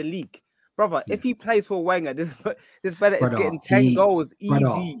 goals in the league, brother. If he plays for Wenger, this better is getting 10 goals easy.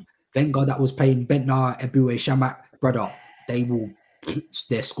 Brother, Wenger that was playing Bentner, Eboué, Shamak, brother,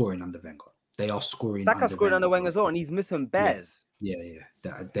 they're scoring under Wenger. They are scoring. Saka's scoring under Wenger as well, and he's missing bears. Yeah.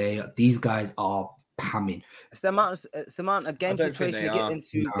 These guys are pamming. It's the amount of game situation to get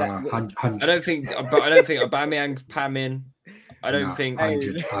into. I don't think Aubameyang's pamming. I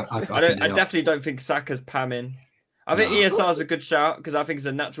definitely don't think Saka's pamming. I think ESR's a good shout because I think he's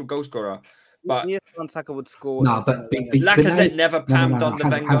a natural goal scorer. But Saka would score. No, but Lacazette never pammed on the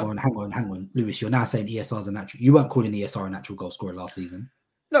Wenger. Hang on, Lewis. You're now saying ESR's a natural. You weren't calling ESR a natural goal scorer last season.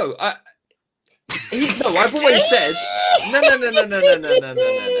 No, I've always said no.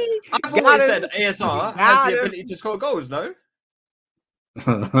 I've always said ESR has the ability to score goals. No.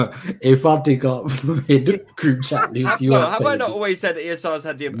 If I dig up in the group chat, have I not always said ESR's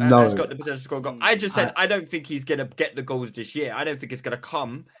has got the potential to score goals? I just said I don't think he's going to get the goals this year. I don't think it's going to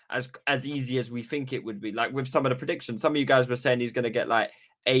come as easy as we think it would be. Like with some of the predictions, some of you guys were saying he's going to get like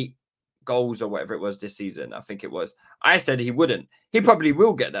 8 goals or whatever it was this season. I think it was. I said he wouldn't. He probably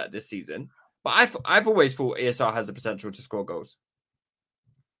will get that this season. But I've always thought ESR has the potential to score goals.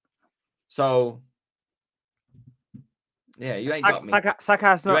 So, yeah, you ain't got me. Saka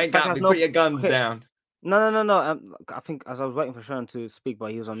has no. You ain't got me. Put your guns down. No. I think as I was waiting for Sean to speak, but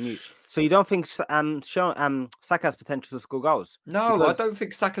he was on mute. So you don't think Saka has potential to score goals? No, I don't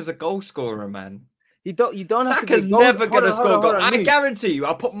think Saka's a goal scorer, man. You don't. Saka's never going to score goals. I guarantee you.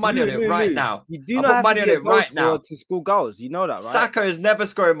 I'll put money on it right now. You do not have to be a goal scorer to score goals. You know that, right? Saka is never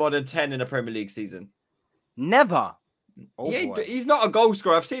scoring more than 10 in a Premier League season. Never. He's not a goal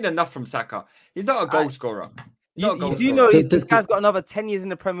scorer. I've seen enough from Saka. He's not a goal scorer. You do know this guy's got another 10 years in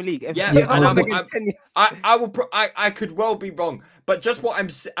the Premier League. I could well be wrong, but just what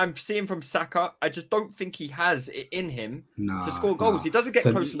I'm seeing from Saka, I just don't think he has it in him to score goals. He doesn't get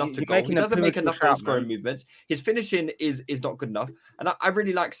close enough to goal. He doesn't make enough goal scoring movements. His finishing is not good enough, and I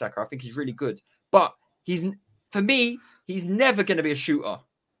really like Saka. I think he's really good, but for me, he's never going to be a shooter.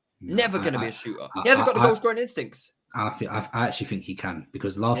 Never going to be a shooter. He hasn't got the goal scoring instincts. I actually think he can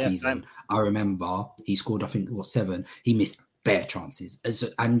because last season I remember he scored 7. He missed bare chances,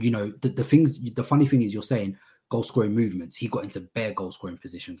 and you know the funny thing is you're saying goal scoring movements. He got into bare goal scoring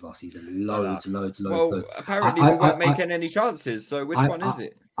positions last season, loads. Well, apparently we weren't making any chances. So which one is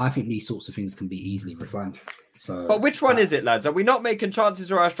it? I think these sorts of things can be easily refined. So, but which one is it, lads? Are we not making chances,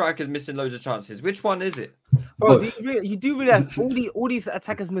 or our strikers missing loads of chances? Which one is it? Bro, you do realize all these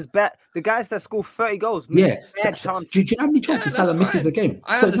attackers miss bet. The guys that score 30 goals miss bad chances. Do you know how many chances Salah misses a game?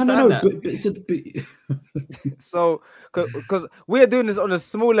 I understand that. But it's a bit... So, because we're doing this on a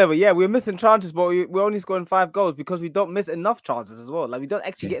small level, we're missing chances, but we're only scoring 5 goals because we don't miss enough chances as well. Like we don't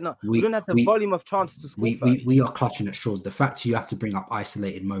actually get enough. We don't have the volume of chances to score. We are clutching at straws. The fact you have to bring up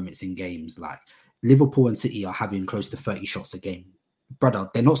isolated moments in games, like Liverpool and City are having close to 30 shots a game. Brother,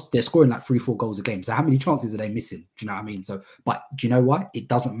 they're scoring like 3-4 goals a game. So how many chances are they missing? Do you know what I mean? So, but do you know why? It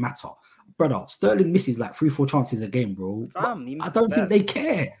doesn't matter. Brother, Sterling misses like 3-4 chances a game, bro. I don't think they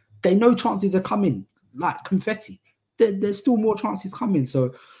care. They know chances are coming like confetti. There's still more chances coming.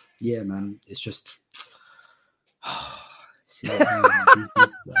 So, yeah, man, it's just...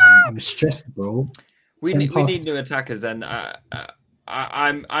 I'm stressed, bro. We need new attackers, and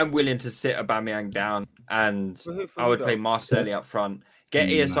I'm willing to sit Aubameyang down, and I would play Martinelli up front. Get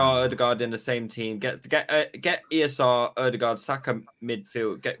ESR, Odegaard in the same team. Get ESR, Odegaard, Saka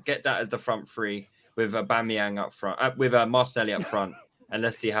midfield. Get that as the front three with Aubameyang up front, with Martinelli up front, and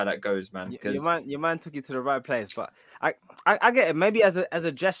let's see how that goes, man. Your man took you to the right place, but I get it. Maybe as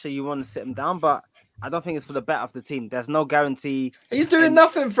a gesture, you want to sit him down, but I don't think it's for the better of the team. There's no guarantee. He's doing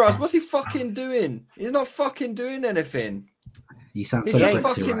nothing for us. What's he fucking doing? He's not fucking doing anything. He sounds so he's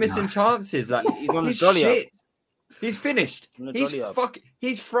fucking missing chances. Like he's on the jolly shit. He's finished.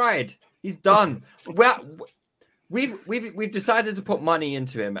 He's fried. He's done. We've decided to put money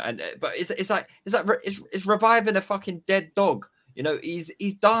into him, but it's reviving a fucking dead dog. You know, he's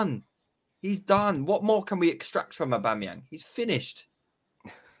done. He's done. What more can we extract from Aubameyang? He's finished.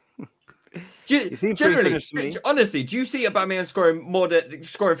 Generally, honestly, do you see Aubameyang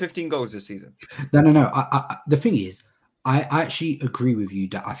scoring 15 goals this season? No. The thing is, I actually agree with you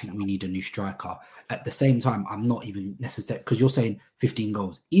that I think we need a new striker. At the same time, I'm not even necessary because you're saying 15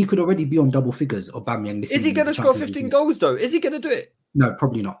 goals. He could already be on double figures. Aubameyang. Is he going to score 15 goals though? Is he going to do it? No,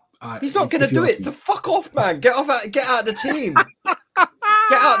 probably not. He's not going to do it. So fuck off, man. Get out of the team. Get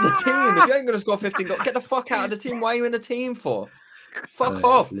out of the team. If you ain't going to score 15 goals, get the fuck out of the team. Why are you in the team for? Fuck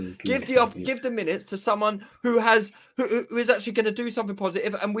off. Give the minutes to someone who is actually going to do something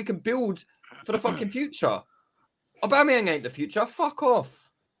positive, and we can build for the fucking future. Aubameyang ain't the future. Fuck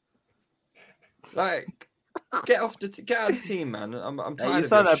off. Like, get out of the team, man. I'm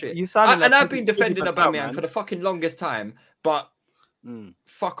tired of this shit. And I've been defending Aubameyang for the fucking longest time, but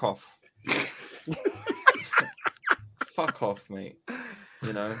fuck off. Fuck off, mate.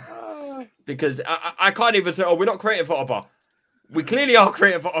 You know, because I can't even say, we're not creating for Oba. We clearly are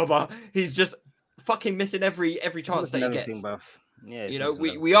creating for Oba. He's just fucking missing every chance that he gets. Yeah, you know,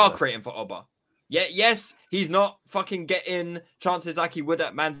 we are creating for Oba. Yeah, yes, he's not fucking getting chances like he would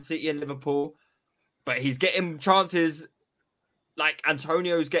at Man City and Liverpool, but he's getting chances like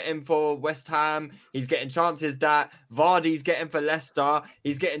Antonio's getting for West Ham. He's getting chances that Vardy's getting for Leicester.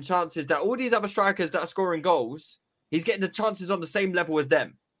 He's getting chances that all these other strikers that are scoring goals, he's getting the chances on the same level as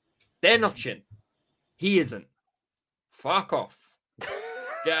them. They're notching. He isn't. Fuck off.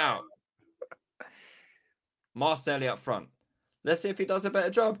 Get out. Martinelli up front. Let's see if he does a better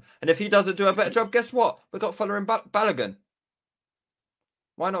job. And if he doesn't do a better job, guess what? We've got Fuller and Balogun.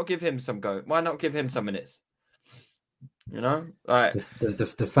 Why not give him some go? Why not give him some minutes? You know? All right.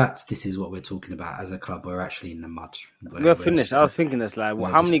 The fact this is what we're talking about as a club, we're actually in the mud. We're finished. I was thinking this, like,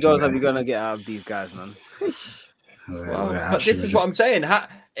 how many goals are we going to get out of these guys, man? But this is what I'm saying.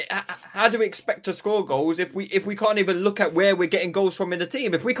 How do we expect to score goals if we can't even look at where we're getting goals from in the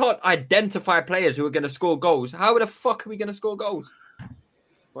team? If we can't identify players who are going to score goals, how the fuck are we going to score goals?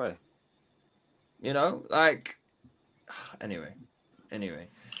 Why? You know, like, anyway.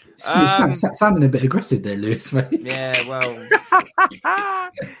 Sounding a bit aggressive there, Lewis, mate. Yeah, well.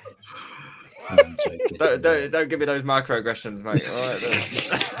 I'm joking. Don't give me those microaggressions, mate.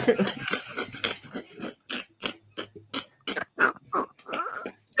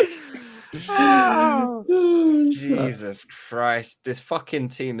 All right, Jesus Christ, this fucking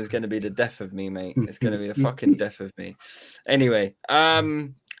team is going to be the death of me, mate. It's going to be the fucking death of me. Anyway,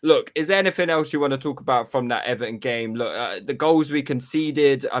 look, is there anything else you want to talk about from that Everton game? Look, the goals we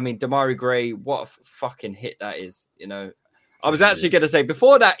conceded. I mean, Demarai Gray, what a fucking hit that is. You know, I was actually going to say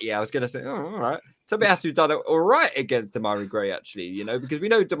before that, I was going to say, all right. Tobiasu's done it all right against Demarai Gray, actually, you know, because we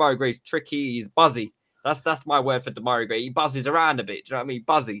know Demarai Gray's tricky. He's buzzy. That's my word for Demarai Gray. He buzzes around a bit. Do you know what I mean?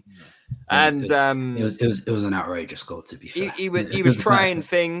 Buzzy. And it was an outrageous goal, to be fair. He was trying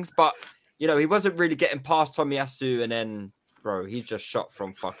things, but you know, he wasn't really getting past Tomiyasu, and then bro, he's just shot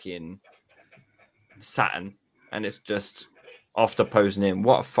from fucking Saturn, and it's just off the post and in.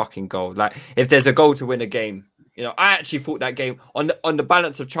 What a fucking goal. Like, if there's a goal to win a game, you know, I actually thought that game on the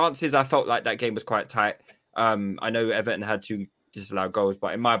balance of chances, I felt like that game was quite tight. I know Everton had 2 disallowed goals,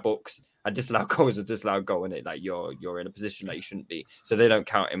 but in my books, a disallowed goal is a disallowed goal, and it like you're in a position that you shouldn't be, so they don't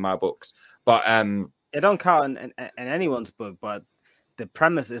count in my books. But they don't count in anyone's book. But the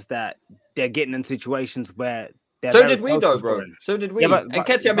premise is that they're getting in situations where so did we though, bro. So did we. Yeah, and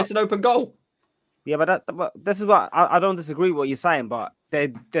Nketiah missed an open goal. Yeah, but this is what I don't disagree with what you're saying, but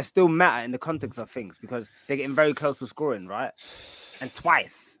they still matter in the context of things because they're getting very close to scoring, right? And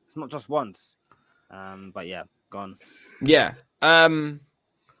twice. It's not just once. But yeah, go on. Yeah.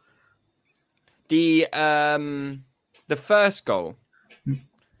 The first goal,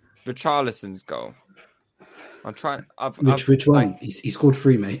 Richarlison's goal. I'm trying. Which one? He scored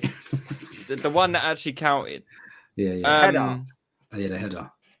 3, mate. the one that actually counted. Yeah. Header. Oh, yeah, the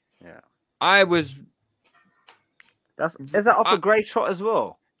header. Yeah. I was. Is that off a great shot as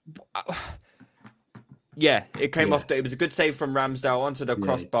well? Yeah, it came off. It was a good save from Ramsdale onto the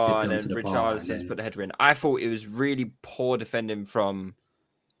crossbar, and then Richarlison put the header in. I thought it was really poor defending from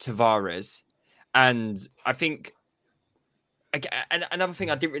Tavares, and I think. And another thing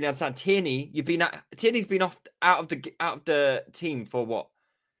I didn't really understand, Tierney's been out of the team for what?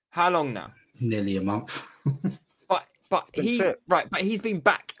 How long now? Nearly a month. but he's been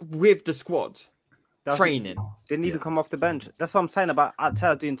back with the squad training. Didn't even come off the bench. That's what I'm saying about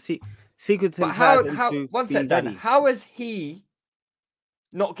Arteta doing sequencing. But how is he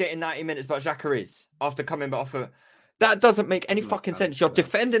not getting 90 minutes, but Xhaka is after coming back off that doesn't make any fucking sense. You're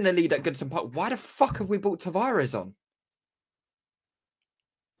defending the lead at Goodison Park. Why the fuck have we brought Tavares on?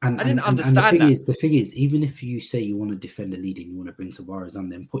 I didn't understand the thing is, even if you say you want to defend the lead and you want to bring Tavares on,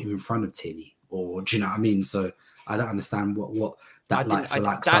 then put him in front of Tierney, or do you know what I mean? So I don't understand what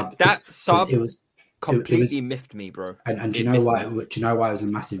that sub completely miffed me, bro. And do you know why? Do you know why it was a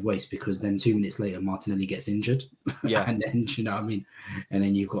massive waste? Because then 2 minutes later, Martinelli gets injured. Yeah, and then do you know what I mean? And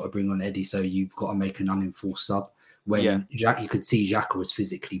then you've got to bring on Eddie, so you've got to make an unenforced sub. When you could see Xhaka was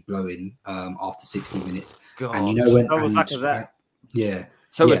physically blowing after 60 minutes, God. And you know when yeah.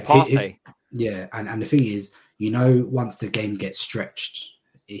 So with Partey. And the thing is, you know, once the game gets stretched,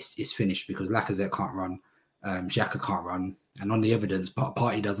 it's finished because Lacazette can't run, Xhaka can't run, and on the evidence,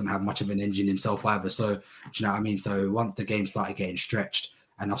 Partey doesn't have much of an engine himself either. So, do you know what I mean? So once the game started getting stretched,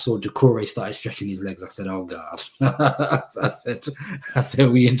 and I saw Doucouré started stretching his legs, I said, "Oh God!" I said,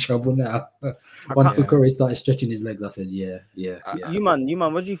 "We in trouble now." Once Doucouré started stretching his legs, I said, "Yeah." You man,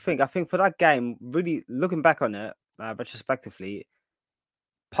 what do you think? I think for that game, really looking back on it retrospectively.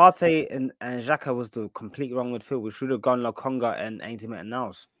 Partey and Xhaka was the complete wrong midfield. We should have gone Lokonga and Ainsley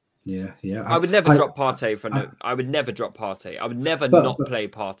Maitland-Niles. Yeah. I would never drop Partey for no. I would never drop Partey. I would never not play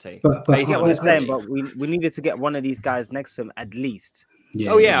Partey. But I get what you're saying, but we needed to get one of these guys next to him at least.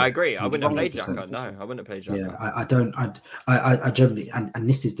 Yeah, I agree. I wouldn't have played Xhaka. No, I wouldn't have played Xhaka. Yeah, I generally, and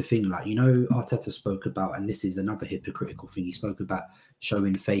this is the thing, like, you know, Arteta spoke about, and this is another hypocritical thing. He spoke about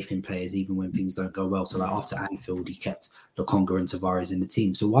showing faith in players even when things don't go well. So, like, after Anfield, he kept Lokonga and Tavares in the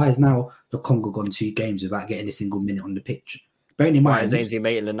team. So why is now Lokonga gone 2 games without getting a single minute on the pitch? Bearing in mind, Ainsley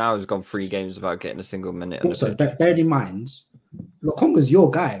Maitland-Niles has gone 3 games without getting a single minute. Also, bearing in mind, Lokonga's your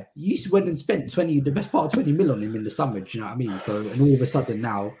guy. You went and spent the best part of 20 mil on him in the summer. Do you know what I mean? So, and all of a sudden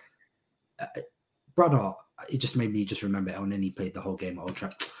now, brother, it just made me just remember El Neni played the whole game at Old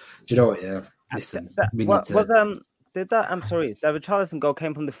Trafford. Do you know what? Yeah, listen. That Richarlison goal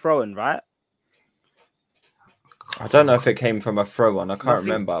came from the throw-in, right? I don't know if it came from a throw-in. I can't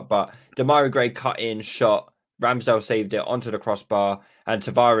remember. But Demarai Gray cut in, shot. Ramsdale saved it onto the crossbar, and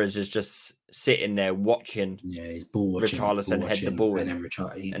Tavares is just sitting there watching. Yeah, he's ball watching. Richarlison head the ball, and then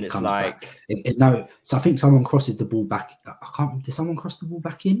it's like no. So I think someone crosses the ball back. Did someone cross the ball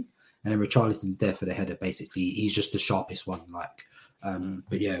back in? And then Richarlison's there for the header. Basically, he's just the sharpest one. Like,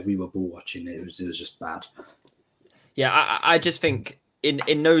 but yeah, we were ball watching. It was just bad. Yeah, I just think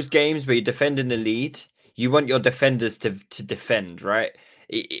in those games where you're defending the lead, you want your defenders to defend, right?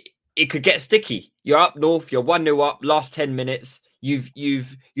 It could get sticky. You're up north. You're 1-0 up. Last 10 minutes. You've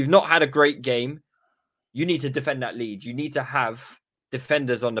not had a great game. You need to defend that lead. You need to have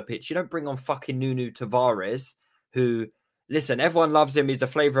defenders on the pitch. You don't bring on fucking Nuno Tavares, who, listen, everyone loves him. He's the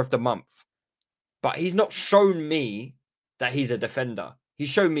flavour of the month, but he's not shown me that he's a defender. He's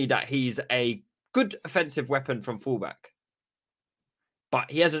shown me that he's a good offensive weapon from fullback,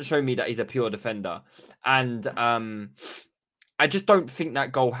 but he hasn't shown me that he's a pure defender. And I just don't think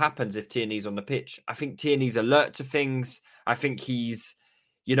that goal happens if Tierney's on the pitch. I think Tierney's alert to things. I think he's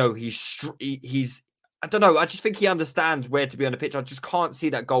I don't know. I just think he understands where to be on the pitch. I just can't see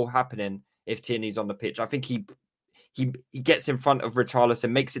that goal happening if Tierney's on the pitch. I think he gets in front of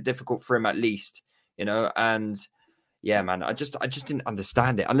Richarlison, makes it difficult for him at least, and yeah, man, I just didn't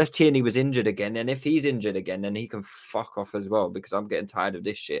understand it. Unless Tierney was injured again, and if he's injured again, then he can fuck off as well, because I'm getting tired of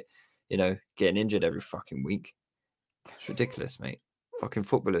this shit. You know, getting injured every fucking week. It's ridiculous, mate. Fucking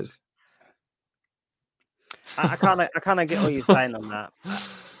footballers. I kind of get what you're saying on that.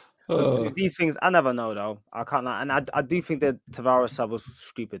 These things, I never know though. I can't, and I do think that Tavares sub was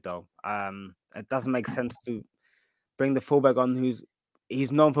stupid though. It doesn't make sense to bring the fullback on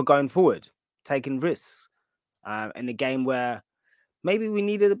he's known for going forward, taking risks, in a game where maybe we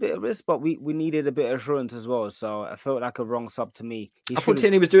needed a bit of risk, but we needed a bit of assurance as well. So it felt like a wrong sub to me. I thought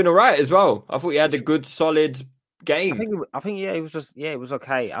Tierney was doing all right as well. I thought he had a good, solid game. I think yeah, it was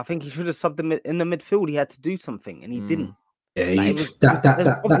okay. I think he should have subbed him in the midfield. He had to do something, and he didn't. Yeah,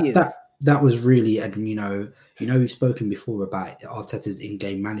 that was really, and you know, we've spoken before about Arteta's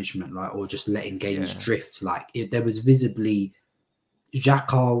in-game management, like, or just letting games drift. Like, there was visibly,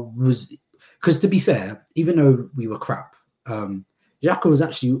 Xhaka was, because to be fair, even though we were crap, Xhaka was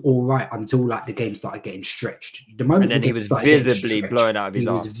actually all right until like the game started getting stretched. The moment, and then he was visibly blown out of his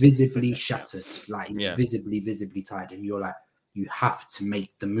arse. He was visibly shattered, like he was visibly tired, and you're like, you have to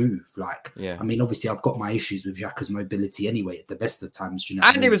make the move. Like, I mean, obviously, I've got my issues with Xhaka's mobility anyway. At the best of times, you know.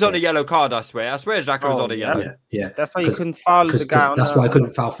 And he was on a yellow card. I swear, Xhaka was on a yellow. Yeah. That's why you couldn't foul the guy. That's why I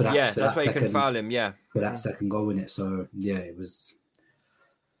couldn't foul for that. Yeah, that's why you couldn't foul him. Yeah, for that second goal in it. So yeah, it was.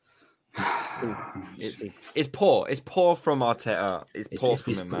 It's poor. It's poor from Arteta. It's poor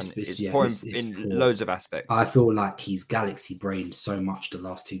from him, man. It's poor in loads of aspects. I feel like he's galaxy brained so much the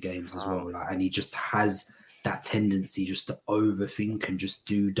last 2 games as well. Like, and he just has that tendency just to overthink and just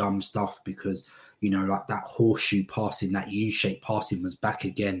do dumb stuff, because, you know, like that horseshoe passing, that U-shaped passing was back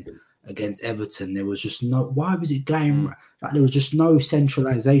again against Everton. There was just why was it going? Like, there was just no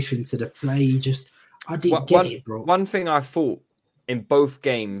centralization to the play. I didn't get it, bro. One thing I thought in both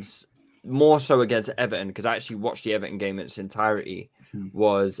games, more so against Everton, because I actually watched the Everton game in its entirety,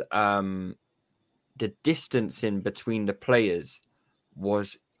 was the distance in between the players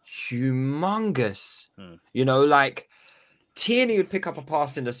was humongous. You know, like Tierney would pick up a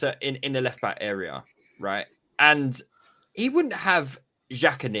pass in the left back area, right? And he wouldn't have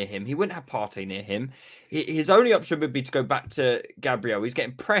Xhaka near him. He wouldn't have Partey near him. His only option would be to go back to Gabriel. He's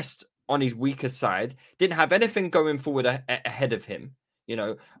getting pressed on his weaker side. Didn't have anything going forward ahead of him. You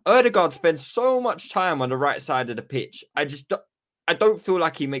know, Ødegaard spends so much time on the right side of the pitch. I don't feel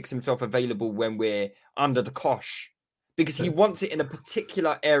like he makes himself available when we're under the cosh, because he wants it in a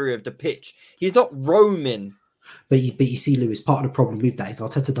particular area of the pitch. He's not roaming. But you see, Lewis, part of the problem with that is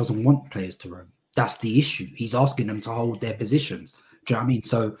Arteta doesn't want players to roam. That's the issue. He's asking them to hold their positions. Do you know what I mean?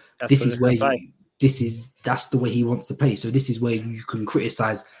 So that's the way he wants to play. So this is where you can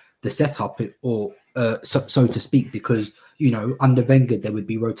criticize the setup, or so to speak, because, you know, under Wenger there would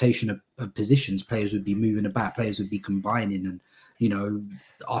be rotation of positions. Players would be moving about. Players would be combining, and, you know,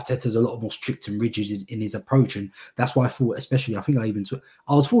 Arteta's a lot more strict and rigid in his approach, and that's why I thought, especially, I think I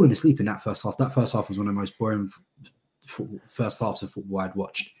was falling asleep in that first half. That first half was one of the most boring first halves of football I'd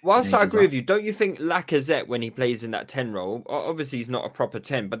watched. Whilst I agree with you, don't you think Lacazette, when he plays in that 10 role, obviously he's not a proper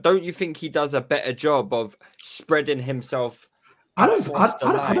 10, but don't you think he does a better job of spreading himself? I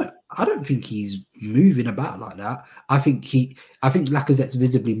don't think he's moving about like that. I think Lacazette's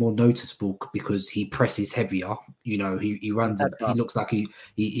visibly more noticeable because he presses heavier. You know, he runs. He looks like he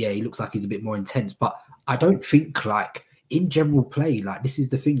looks like he's a bit more intense. But I don't think, like, in general play, like, this is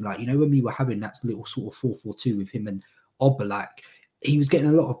the thing. Like, you know, when we were having that little sort of 4-4-2 with him and Oba, like, he was getting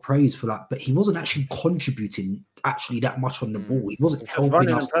a lot of praise for that, but he wasn't actually contributing that much on the ball. He wasn't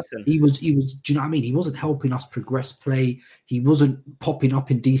helping us. He was. Do you know what I mean? He wasn't helping us progress play. He wasn't popping up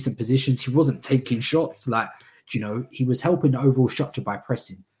in decent positions. He wasn't taking shots. Like, you know, he was helping the overall structure by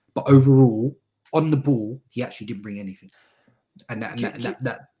pressing, but overall on the ball, he actually didn't bring anything. And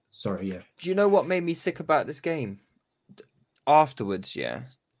that. Sorry, yeah. Do you know what made me sick about this game? Afterwards, yeah.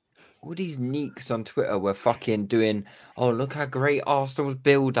 All these neeks on Twitter were fucking doing, oh, look how great Arsenal's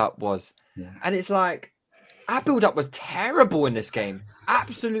build-up was. Yeah. And it's like, our build-up was terrible in this game.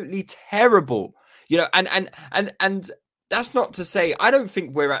 Absolutely terrible. You know, and that's not to say, I don't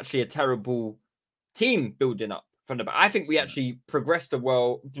think we're actually a terrible team building up from the back. I think we actually progressed the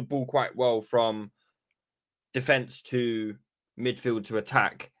ball quite well from defense to midfield to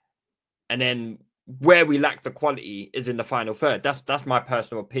attack. And then where we lack the quality is in the final third. That's my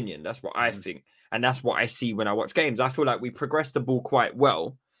personal opinion. That's what I think. And that's what I see when I watch games. I feel like we progress the ball quite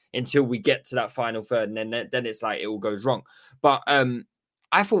well until we get to that final third. And then it's like it all goes wrong. But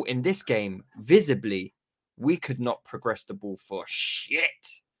I thought in this game, visibly, we could not progress the ball for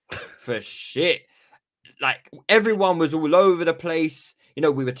shit. For shit. Like, everyone was all over the place. you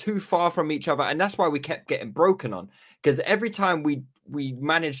know, we were too far from each other, and that's why we kept getting broken on. Because every time we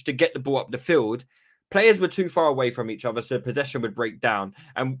managed to get the ball up the field, players were too far away from each other, so possession would break down.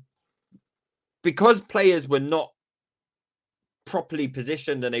 And because players were not properly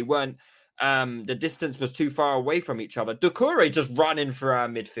positioned and they weren't, the distance was too far away from each other, Doucouré just running for our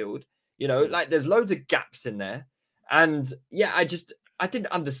midfield. You know, like there's loads of gaps in there. And yeah, I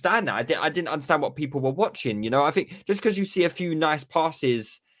didn't understand that. I didn't understand what people were watching. You know, I think just because you see a few nice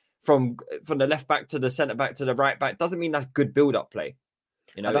passes from the left back to the centre back to the right back doesn't mean that's good build-up play.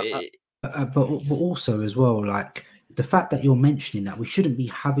 You know, but also as well, like the fact that you're mentioning that we shouldn't be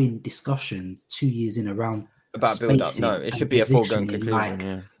having discussions 2 years in around about build-up. No, it should be a foregone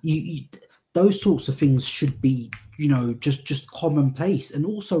conclusion. Like, those sorts of things should be, you know, just commonplace. And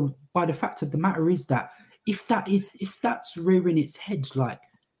also, by the fact of the matter is that if that's rearing its head, like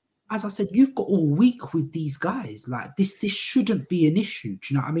as I said, you've got all week with these guys. Like this shouldn't be an issue. Do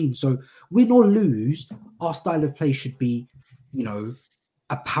you know what I mean? So win or lose, our style of play should be, you know,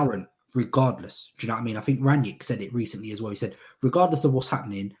 apparent regardless. Do you know what I mean? I think Ranić said it recently as well. He said, regardless of what's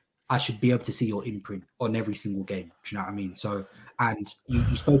happening, I should be able to see your imprint on every single game. Do you know what I mean? So, and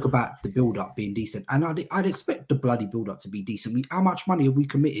you spoke about the build-up being decent, and I'd expect the bloody build-up to be decent. How much money have we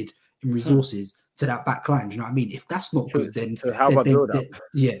committed in resources to that back line? Do you know what I mean? If that's not good, then so how about build-up?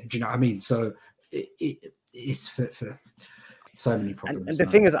 Yeah, do you know what I mean? So it's for so many problems. And the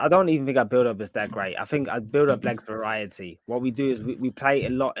thing is, I don't even think our build-up is that great. I think our build-up lacks variety. What we do is we play a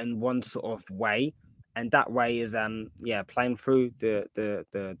lot in one sort of way. And that way is playing through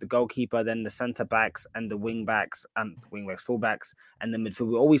the goalkeeper, then the centre backs and the wing backs, fullbacks, and the midfield.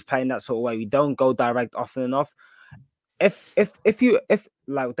 We always play in that sort of way. We don't go direct often enough. If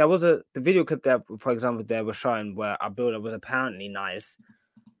like there was the video clip there, for example, they were showing where our build-up was apparently nice.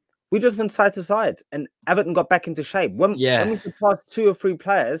 We just went side to side, and Everton got back into shape. When we could pass 2 or 3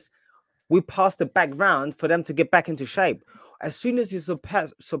 players, we passed the back round for them to get back into shape. As soon as you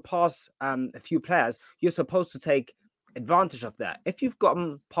surpass a few players, you're supposed to take advantage of that. If you've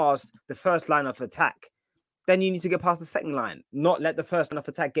gotten past the first line of attack, then you need to get past the second line, not let the first line of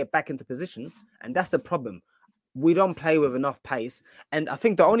attack get back into position. And that's the problem. We don't play with enough pace. And I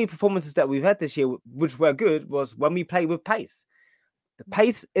think the only performances that we've had this year, which were good, was when we play with pace. The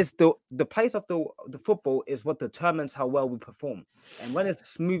pace is the pace of the football is what determines how well we perform. And when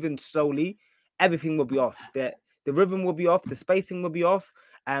it's moving slowly, everything will be off. The rhythm will be off, the spacing will be off,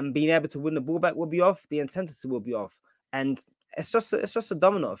 and being able to win the ball back will be off, the intensity will be off. And it's just a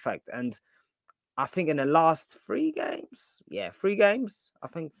domino effect. And I think in the last 3 games, I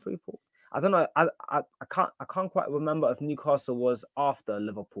think 3, 4. I don't know. I can't quite remember if Newcastle was after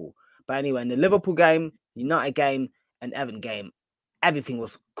Liverpool. But anyway, in the Liverpool game, United game, and Everton game, everything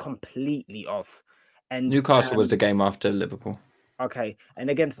was completely off. And Newcastle was the game after Liverpool. Okay,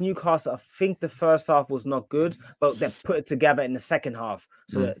 and against Newcastle, I think the first half was not good, but they put it together in the second half.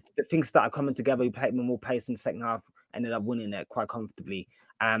 So the things started coming together. We played with more pace in the second half, ended up winning it quite comfortably.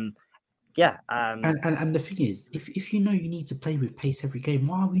 And the thing is, if you know you need to play with pace every game,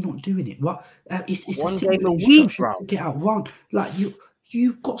 why are we not doing it? What it's one a game a week, bro. To get out one. Like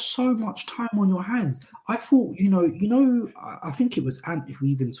you've got so much time on your hands. I thought, I think it was Ant who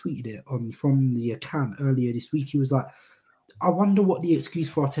even tweeted it from the account earlier this week. He was like, I wonder what the excuse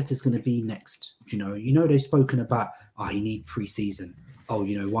for Arteta is going to be next. They've spoken about, he need pre-season.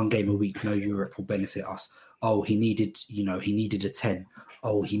 1 game a week, no Europe will benefit us. He needed a 10.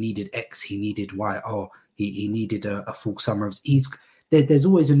 He needed X, he needed Y. He needed a full summer. There's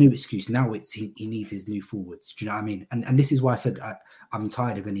always a new excuse. Now he needs his new forwards. Do you know what I mean? And this is why I said I'm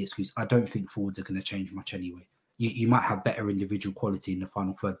tired of any excuse. I don't think forwards are going to change much anyway. You might have better individual quality in the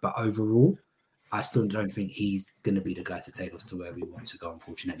final third, but overall, I still don't think he's going to be the guy to take us to where we want to go,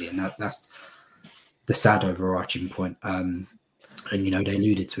 unfortunately. And that's the sad overarching point. And, they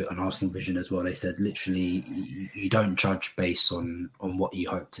alluded to it on Arsenal Vision as well. They said, literally, you don't judge based on what you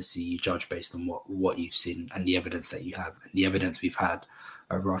hope to see. You judge based on what you've seen and the evidence that you have. And the evidence we've had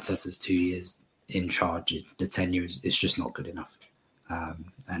over Arteta's 2 years in charge, the tenure is just not good enough. And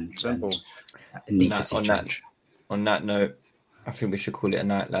need to see change. On that note, I think we should call it a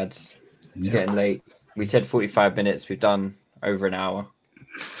night, lads. It's getting late. We said 45 minutes. We've done over an hour.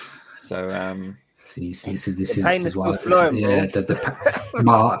 So, this is why.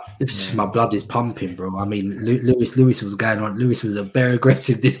 My blood is pumping, bro. I mean, Lewis was going on. Lewis was very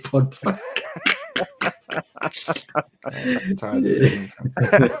aggressive this pod. The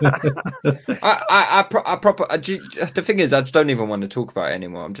thing is, I just don't even want to talk about it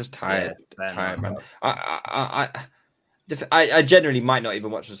anymore. I'm just tired. Man. I generally might not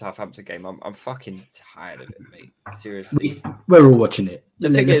even watch the Southampton game. I'm fucking tired of it, mate. Seriously. We're all watching it.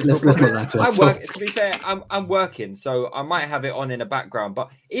 Let's not lie to ourselves. To be fair, I'm working, so I might have it on in the background.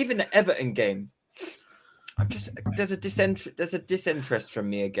 But even the Everton game, there's a disinterest from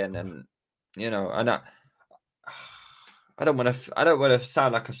me again, and and I don't want to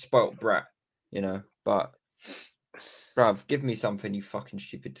sound like a spoilt brat, but bruv, give me something, you fucking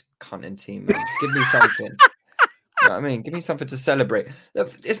stupid cunting team, man. Give me something. You know what I mean? Give me something to celebrate.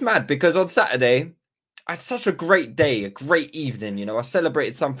 It's mad because on Saturday, I had such a great day, a great evening. I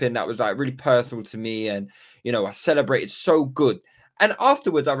celebrated something that was like really personal to me, and I celebrated so good. And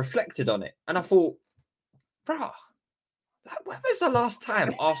afterwards, I reflected on it, and I thought, bruh, when was the last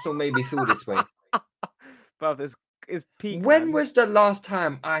time Arsenal made me feel this way? Bruv, it's peak. When was the last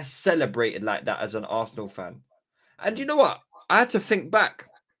time I celebrated like that as an Arsenal fan? And you know what? I had to think back.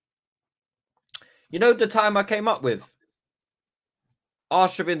 The time I came up with?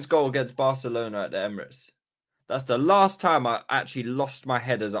 Arshavin's goal against Barcelona at the Emirates. That's the last time I actually lost my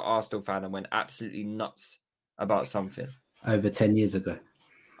head as an Arsenal fan and went absolutely nuts about something. Over 10 years ago.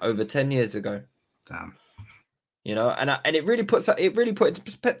 Damn. And it really put into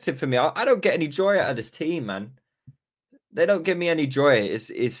perspective for me. I don't get any joy out of this team, man. They don't give me any joy.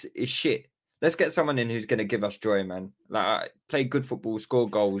 It's shit. Let's get someone in who's going to give us joy, man. Like, play good football, score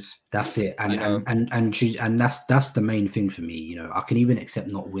goals. That's it, and that's the main thing for me. I can even accept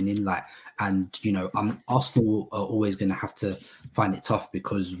not winning, Arsenal are always going to have to find it tough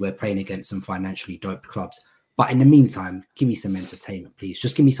because we're playing against some financially doped clubs. But in the meantime, give me some entertainment, please.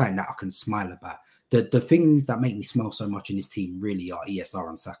 Just give me something that I can smile about. The things that make me smile so much in this team really are ESR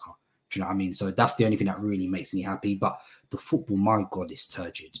and Saka. Do you know what I mean? So that's the only thing that really makes me happy. But the football, my God, is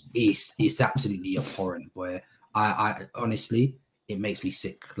turgid. It's absolutely abhorrent, boy. I honestly, it makes me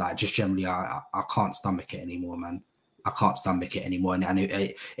sick. Like, just generally, I can't stomach it anymore, man. I can't stomach it anymore. And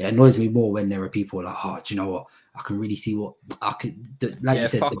it annoys me more when there are people like, oh, do you know what? I can really see what I could, you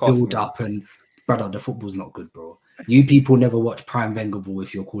said, the build up and, brother, the football's not good, bro. You people never watch Prime Wenger ball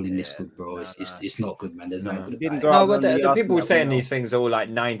if you're calling this good, bro. It's not good, man. There's no good about it. No, but the people saying these things are all like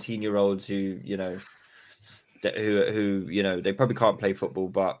 19-year-olds who, who they probably can't play football,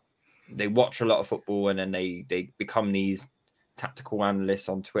 but they watch a lot of football and then they become these tactical analysts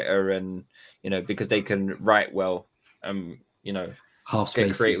on Twitter, and because they can write well, half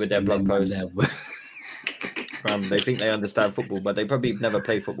get creative with their blog posts. They think they understand football, but they probably never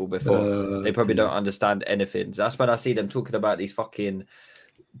played football before. They probably don't understand anything. That's when I see them talking about these fucking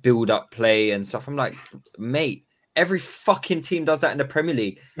build-up play and stuff. I'm like, mate, every fucking team does that in the Premier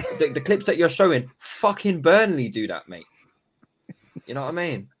League. The clips that you're showing, fucking Burnley do that, mate. You know what I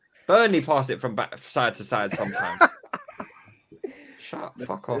mean? Burnley pass it from side to side sometimes.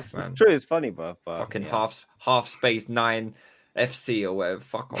 Fuck off, man. It's true, it's funny, but fucking half space 9 FC or whatever.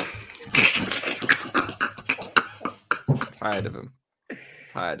 Fuck off. Tired of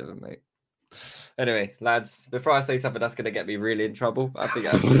him, mate. Anyway, lads, before I say something that's going to get me really in trouble, I think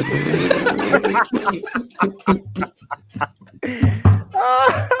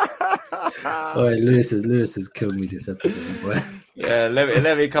Oh, Lewis has killed me this episode, boy. Yeah,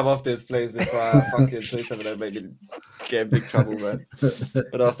 let me come off this place before I fucking say something that made me get in big trouble, man.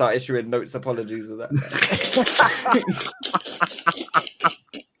 But I'll start issuing notes, apologies for that.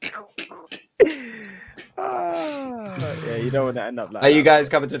 Yeah, you don't want to end up like Are you guys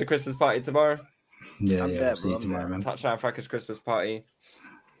coming to the Christmas party tomorrow? Yeah, I'll see you tomorrow, man. Touchdown Fracas Christmas party.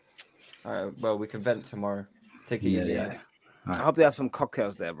 All right, well, we can vent tomorrow. Take it easy, guys. Right. I hope they have some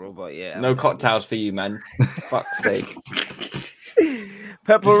cocktails there, bro. But yeah, no cocktails for you, man. Fuck's sake.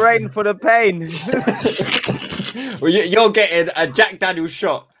 Purple rain for the pain. Well, you're getting a Jack Daniels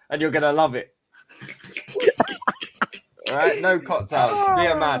shot, and you're gonna love it. All right, no cocktails. Be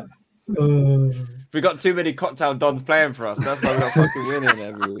a man. We got too many cocktail dons playing for us. That's why we're not fucking winning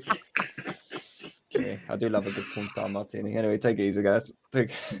every week. Yeah, I do love a good porn star martini. Anyway, take it easy, guys. Take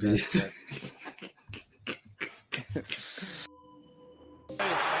it easy. It's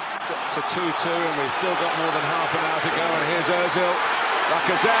got to 2-2, and we've still got more than half an hour to go. And here's Ozil.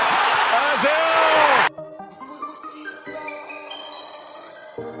 Lacazette. Ozil!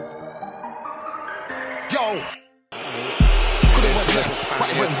 Yo! Could it went left, but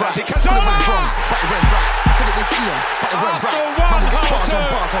it went right. Could it went wrong, but it went right. Said it was Ian, but it went right. Man, we got bars on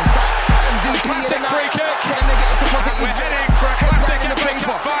sight. MVP of the night. Telling negative to positive. We're heading for a classic in the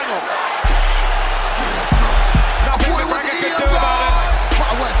paper. Final. I thought it was Ian, but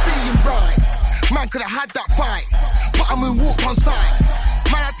I weren't seeing right. Man could have had that fight, but I moonwalked on sight.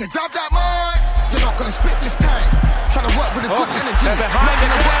 Man had to grab that mic. You're not gonna spit this time. Trying to work with a good energy. they're behind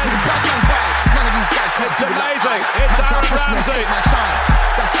Making it work again. with a bad man vibe. None of these guys can't It's do it like amazing. I. It's Man try Aaron to push me and Ramsey. take my shine.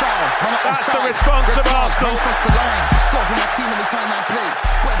 That's foul. Man, I'm That's the offside. response Red of card. Arsenal. Man cross the line. Score for my team anytime I play.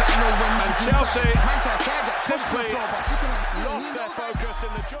 Boy, better know when man's Chelsea inside. Man can't say I get pushed to the simply floor, but you can ask him. lost He their knows I focus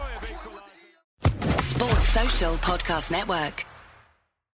in the joy of equalising. Sports Social Podcast Network.